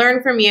getting to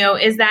learn from you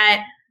is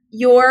that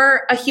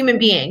you're a human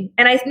being.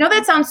 And I know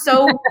that sounds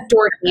so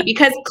dorky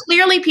because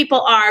clearly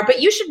people are,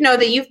 but you should know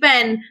that you've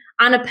been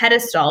on a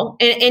pedestal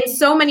in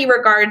so many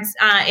regards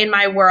in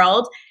my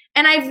world.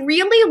 And I've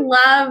really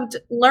loved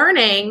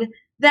learning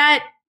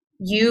that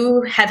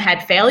you have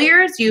had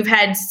failures, you've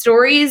had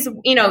stories,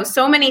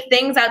 so many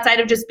things outside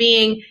of just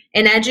being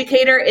an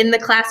educator in the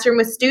classroom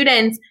with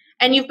students.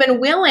 And you've been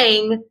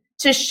willing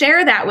to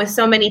share that with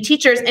so many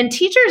teachers. And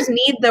teachers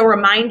need the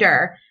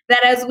reminder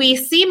that as we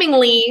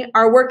seemingly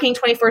are working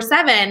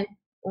 24/7,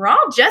 we're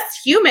all just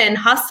human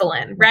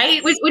hustling,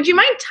 right? Would you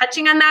mind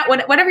touching on that?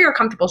 Whatever you're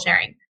comfortable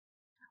sharing.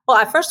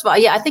 Well, first of all,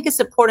 I think it's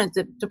important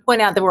to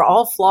point out that we're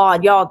all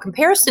flawed, y'all.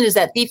 Comparison is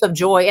that thief of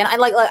joy. And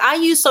I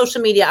use social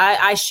media.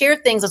 I share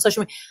things on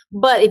social media.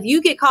 But if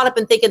you get caught up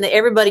in thinking that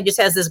everybody just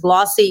has this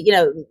glossy,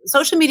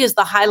 social media is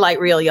the highlight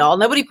reel, y'all.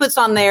 Nobody puts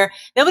on there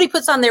when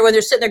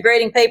they're sitting there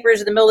grading papers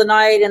in the middle of the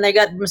night and they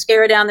got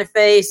mascara down their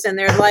face and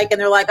they're like,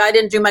 I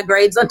didn't do my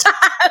grades on time.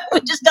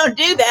 We just don't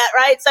do that,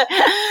 right? So,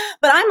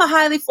 but I'm a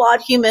highly flawed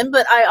human,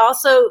 but I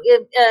also,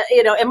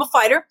 am a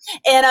fighter.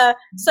 And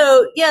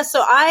so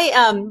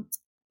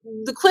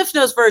the Cliff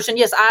Notes version,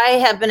 yes, I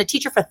have been a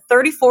teacher for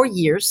 34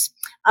 years.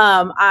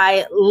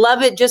 I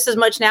love it just as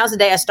much now as the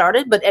day I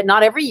started, but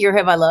not every year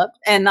have I loved,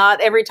 and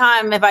not every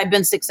time have I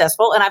been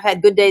successful. And I've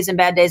had good days and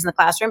bad days in the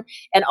classroom,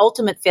 and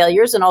ultimate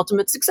failures and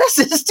ultimate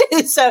successes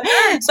too. So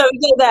we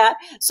do that.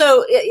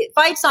 So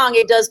Fight Song,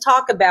 it does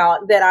talk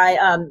about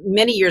that.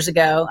 Many years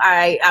ago,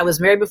 I was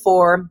married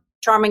before,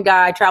 charming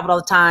guy, traveled all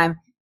the time.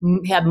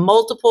 Had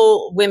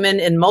multiple women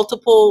in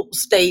multiple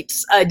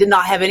states. I did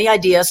not have any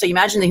idea. So you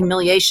imagine the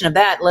humiliation of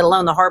that, let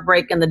alone the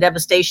heartbreak and the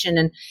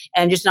devastation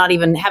and just not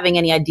even having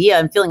any idea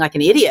and feeling like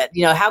an idiot.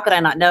 How could I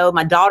not know?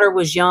 My daughter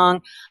was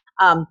young.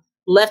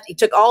 Left, he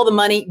took all the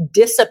money,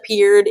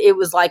 disappeared. It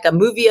was like a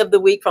movie of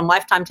the week from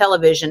Lifetime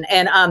Television.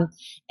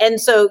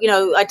 And so,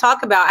 I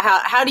talk about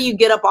how do you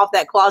get up off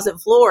that closet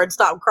floor and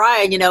stop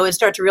crying, and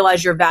start to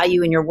realize your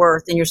value and your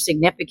worth and your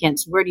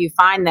significance. Where do you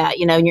find that,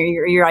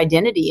 your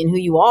identity and who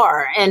you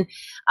are? And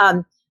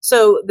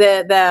So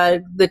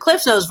the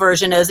Cliff Notes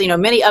version is,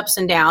 many ups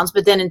and downs.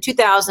 But then in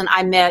 2000,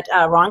 I met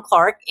Ron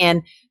Clark,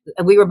 and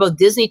we were both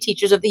Disney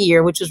Teachers of the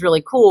Year, which was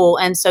really cool.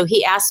 And so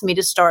he asked me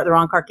to start the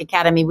Ron Clark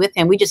Academy with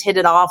him. We just hit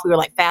it off. We were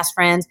like fast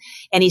friends.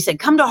 And he said,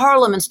 come to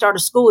Harlem and start a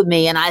school with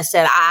me. And I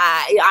said,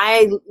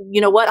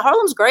 you know what?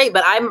 Harlem's great,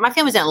 but my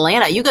family's in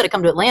Atlanta. You got to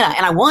come to Atlanta.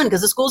 And I won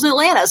because the school's in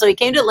Atlanta. So he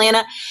came to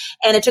Atlanta,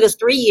 and it took us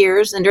 3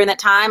 years. And during that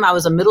time, I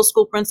was a middle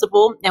school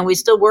principal, and we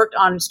still worked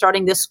on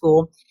starting this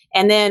school.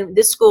 And then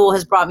this school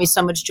has brought me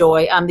so much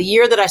joy. The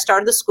year that I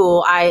started the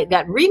school, I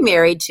got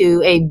remarried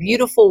to a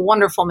beautiful,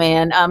 wonderful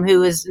man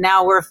who is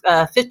now we're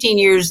 15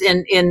 years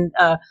in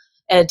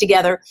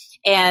together.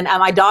 And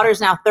my daughter is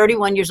now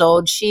 31 years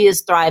old. She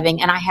is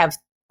thriving. And I have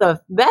the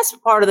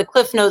best part of the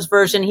Cliff Notes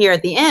version here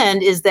at the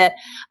end is that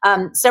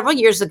several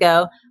years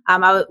ago,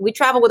 we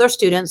travel with our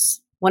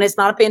students when it's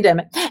not a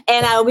pandemic.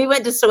 And we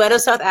went to Soweto,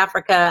 South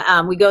Africa.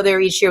 We go there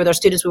each year with our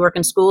students. We work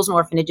in schools and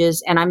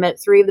orphanages. And I met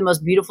 3 of the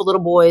most beautiful little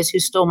boys who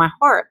stole my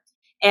heart.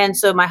 And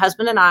so my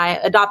husband and I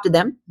adopted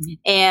them.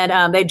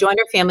 And they joined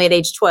our family at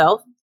age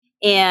 12.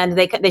 And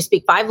they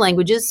speak 5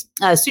 languages,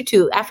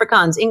 Sotho,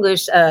 Afrikaans,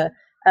 English, Sotho,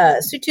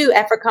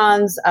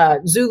 Afrikaans,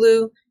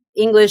 Zulu,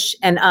 English,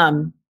 and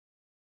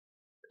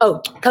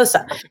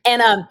Xhosa.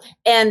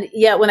 And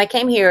yet when I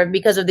came here,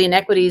 because of the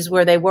inequities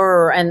where they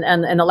were and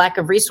the lack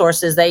of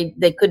resources, they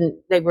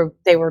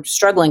were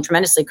struggling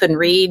tremendously, couldn't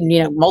read,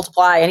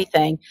 multiply,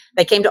 anything.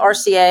 They came to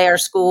RCA, our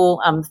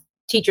school.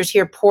 Teachers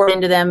here poured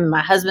into them.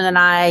 My husband and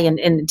I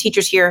and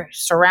teachers here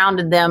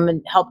surrounded them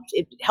and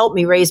helped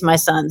me raise my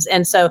sons.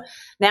 And so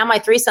now my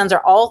 3 sons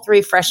are all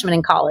 3 freshmen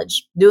in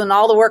college, doing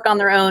all the work on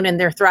their own, and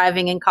they're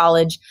thriving in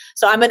college.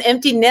 So I'm an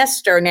empty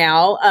nester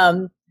now.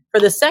 For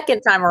the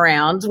second time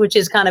around, which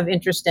is kind of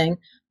interesting,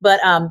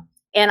 but, and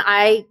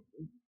I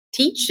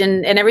teach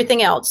and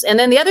everything else. And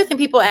then the other thing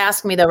people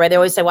ask me though, right? They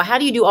always say, well, how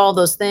do you do all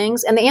those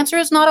things? And the answer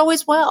is not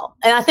always well.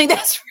 And I think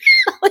that's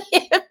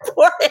really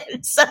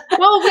important. So,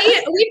 well,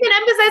 we've been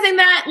emphasizing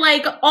that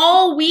like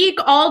all week,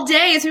 all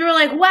day. So we were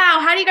like, wow,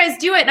 how do you guys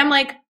do it? And I'm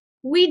like,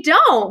 we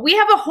don't. We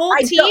have a whole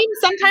team.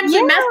 Sometimes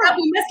we mess up.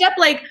 We messed up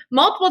like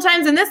multiple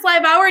times in this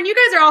live hour, and you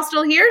guys are all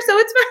still here. So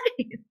it's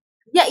fine.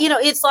 Yeah,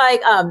 it's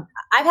like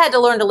I've had to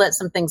learn to let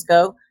some things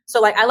go. So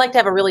like I like to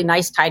have a really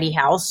nice, tidy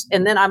house.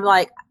 And then I'm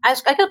like, I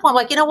get to the point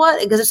like, you know what?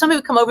 Because if somebody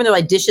would come over and they're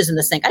like dishes in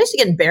the sink, I used to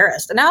get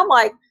embarrassed. And now I'm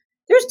like,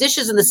 there's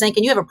dishes in the sink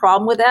and you have a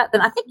problem with that, then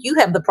I think you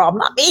have the problem,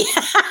 not me.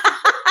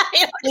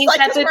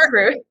 That's the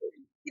truth.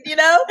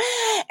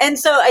 And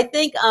so I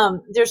think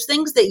there's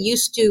things that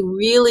used to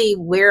really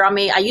wear on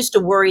me. I used to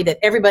worry that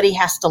everybody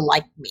has to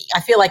like me.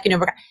 I feel like,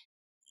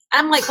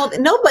 I'm like, well,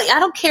 nobody, I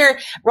don't care.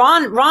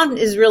 Ron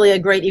is really a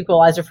great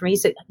equalizer for me.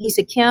 He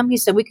said, Kim, we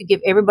could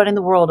give everybody in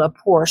the world a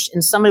Porsche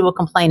and somebody will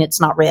complain it's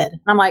not red.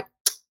 And I'm like,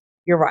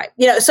 you're right.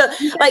 So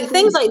like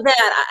things like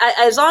that,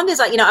 as long as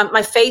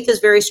my faith is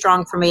very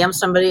strong for me. I'm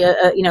somebody,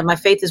 my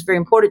faith is very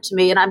important to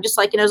me. And I'm just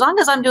like, as long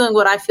as I'm doing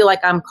what I feel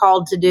like I'm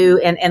called to do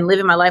and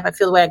living my life, I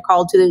feel the way I'm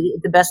called to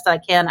the best I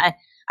can.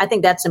 I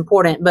think that's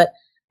important, but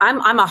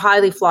I'm a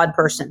highly flawed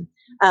person.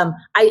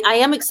 I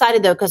am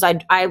excited though, because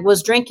I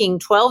was drinking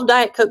 12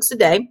 Diet Cokes a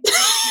day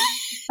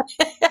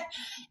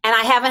and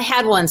I haven't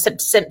had one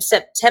since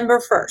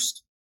September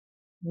 1st.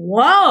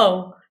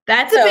 Whoa,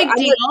 that's a big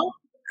deal.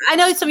 I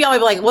know some of y'all may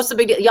be like, what's the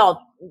big deal? Y'all,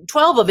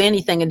 12 of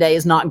anything a day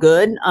is not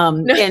good.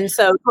 And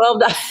so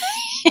 12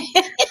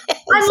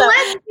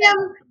 Unless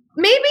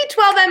maybe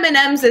 12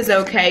 M&Ms is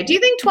okay. Do you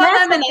think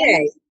 12 M&Ms?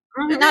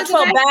 Okay. Not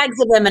 12 bags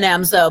of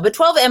M&Ms though, but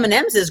 12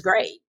 M&Ms is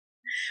great.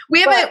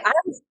 We have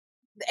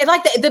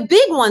like the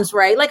big ones,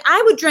 right? Like I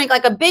would drink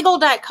like a big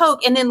old Diet Coke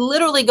and then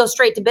literally go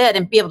straight to bed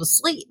and be able to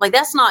sleep. Like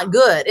that's not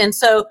good. And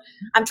so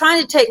I'm trying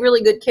to take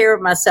really good care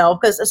of myself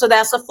so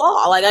that's a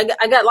flaw. Like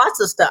I got lots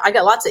of stuff. I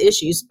got lots of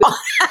issues. We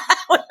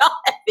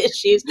all have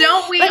issues.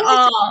 Don't we but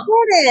all? It's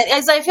important.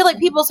 As I feel like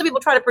some people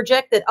try to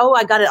project that,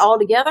 I got it all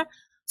together.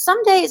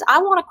 Some days I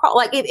want to crawl.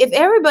 Like if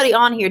everybody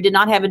on here did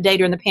not have a day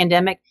during the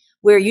pandemic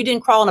where you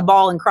didn't crawl in a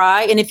ball and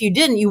cry. And if you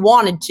didn't, you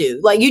wanted to.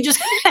 Like you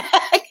just,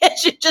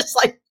 you just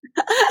like,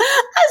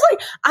 I was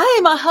like, I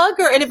am a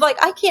hugger. And if like,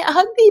 I can't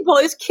hug people,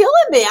 it's killing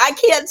me. I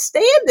can't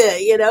stand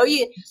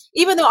it.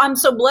 Even though I'm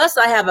so blessed,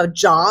 I have a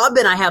job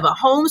and I have a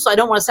home. So I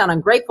don't want to sound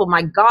ungrateful.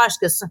 My gosh,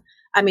 because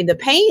the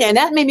pain, and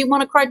that made me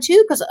want to cry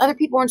too, because other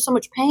people are in so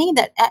much pain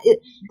that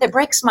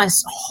breaks my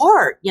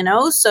heart,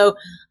 So,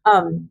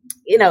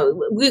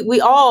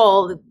 we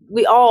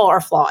all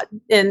are flawed.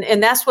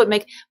 And that's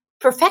what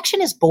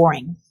perfection is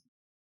boring.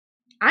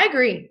 I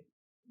agree.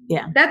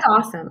 Yeah. That's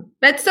awesome.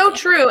 That's so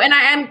true. And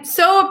I am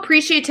so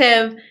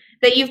appreciative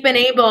that you've been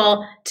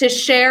able to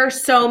share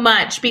so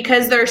much,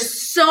 because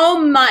there's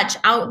so much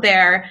out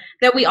there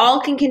that we all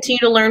can continue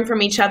to learn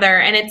from each other.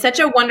 And it's such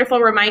a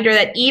wonderful reminder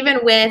that even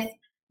with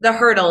the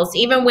hurdles,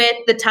 even with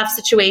the tough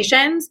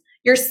situations,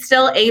 you're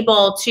still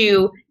able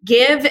to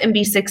give and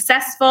be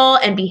successful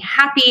and be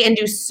happy and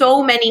do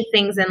so many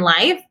things in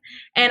life.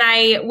 And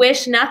I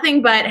wish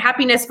nothing but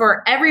happiness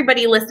for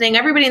everybody listening,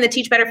 everybody in the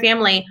Teach Better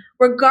family.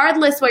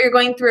 Regardless what you're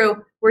going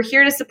through, we're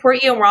here to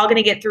support you and we're all going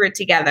to get through it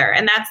together.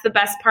 And that's the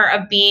best part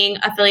of being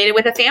affiliated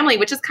with a family,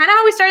 which is kind of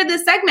how we started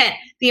this segment,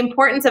 the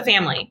importance of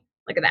family.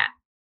 Look at that.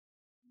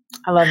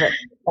 I love it.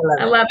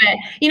 I love it.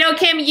 You know,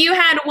 Kim, you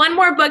had one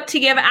more book to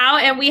give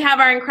out, and we have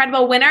our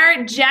incredible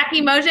winner,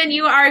 Jackie Mojan.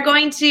 You are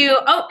going to,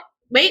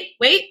 wait.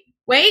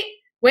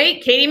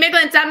 Katie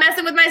Miglin, stop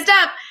messing with my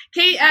stuff.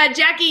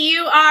 Jackie,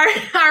 you are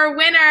our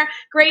winner.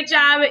 Great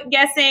job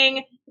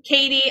guessing,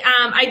 Katie.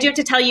 I do have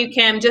to tell you,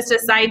 Kim, just a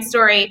side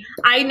story.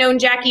 I've known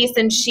Jackie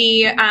since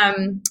she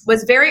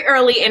was very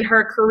early in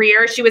her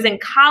career. She was in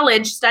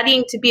college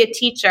studying to be a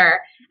teacher.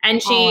 And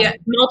she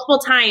multiple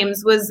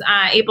times was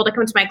able to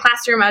come to my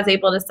classroom. I was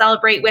able to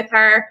celebrate with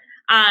her,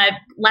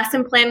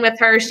 lesson plan with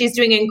her. She's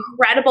doing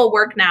incredible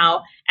work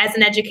now as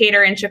an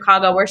educator in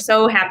Chicago. We're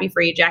so happy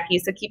for you, Jackie.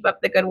 So keep up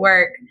the good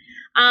work.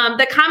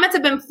 The comments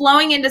have been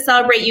flowing in to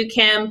celebrate you,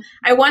 Kim.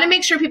 I want to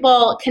make sure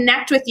people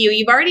connect with you.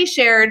 You've already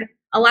shared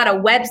a lot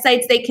of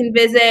websites they can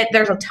visit.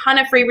 There's a ton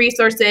of free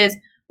resources.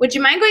 Would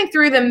you mind going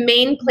through the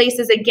main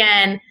places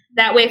again?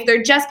 That way, if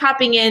they're just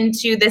popping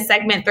into this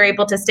segment, they're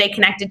able to stay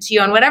connected to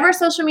you on whatever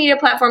social media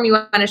platform you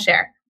want to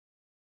share.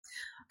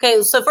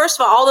 Okay, so first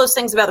of all those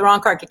things about the Ron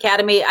Clark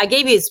Academy, I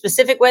gave you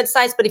specific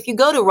websites, but if you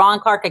go to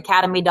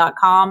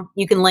ronclarkacademy.com,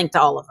 you can link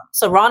to all of them.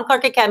 So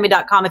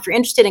ronclarkacademy.com, if you're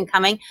interested in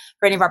coming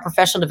for any of our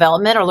professional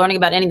development or learning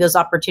about any of those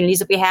opportunities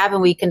that we have,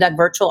 and we conduct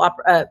virtual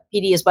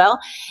PD as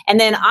well. And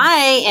then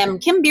I am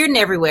Kim Bearden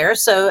everywhere.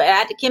 So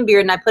at Kim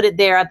Bearden, I put it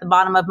there at the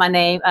bottom of my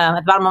name, at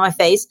the bottom of my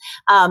face.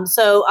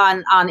 So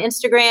on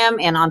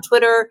Instagram and on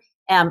Twitter,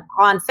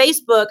 on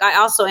Facebook, I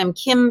also am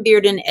Kim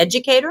Bearden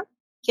Educator.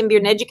 Kim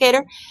Bearden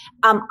Educator.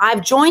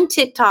 I've joined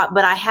TikTok,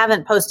 but I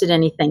haven't posted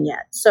anything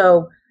yet.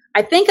 So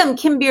I think I'm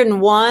Kim Bearden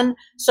 1.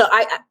 So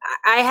I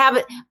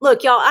haven't.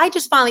 Look, y'all. I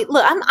just finally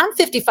look. I'm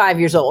 55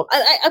 years old.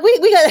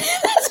 We got.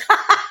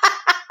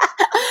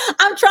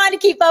 I'm trying to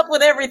keep up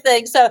with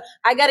everything. So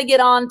I got to get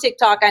on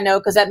TikTok. I know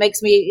because that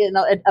makes me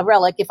a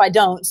relic if I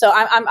don't. So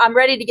I'm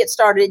ready to get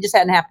started. It just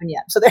hadn't happened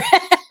yet. So there.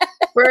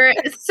 We're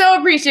so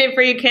appreciative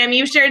for you, Kim.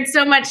 You've shared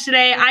so much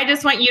today. I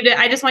just want you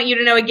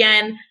to know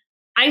again.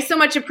 I so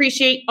much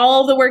appreciate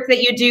all the work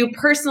that you do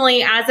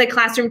personally as a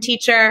classroom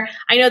teacher.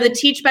 I know the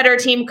Teach Better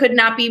team could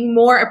not be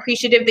more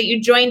appreciative that you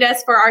joined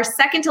us for our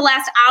second to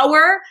last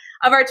hour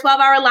of our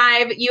 12-hour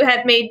live. You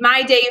have made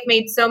my day. You've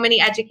made so many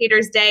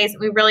educators' days.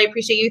 We really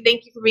appreciate you.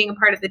 Thank you for being a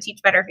part of the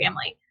Teach Better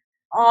family.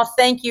 Oh,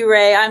 thank you,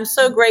 Ray. I'm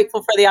so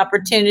grateful for the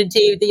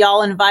opportunity that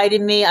y'all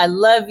invited me. I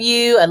love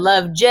you. I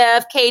love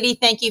Jeff. Katie,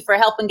 thank you for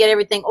helping get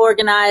everything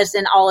organized,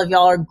 and all of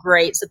y'all are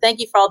great. So thank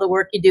you for all the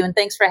work you do, and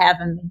thanks for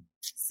having me.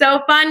 So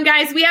fun,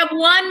 guys. We have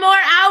one more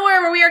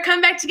hour where we are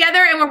coming back together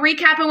and we're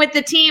recapping with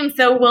the team.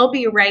 So we'll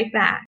be right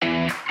back.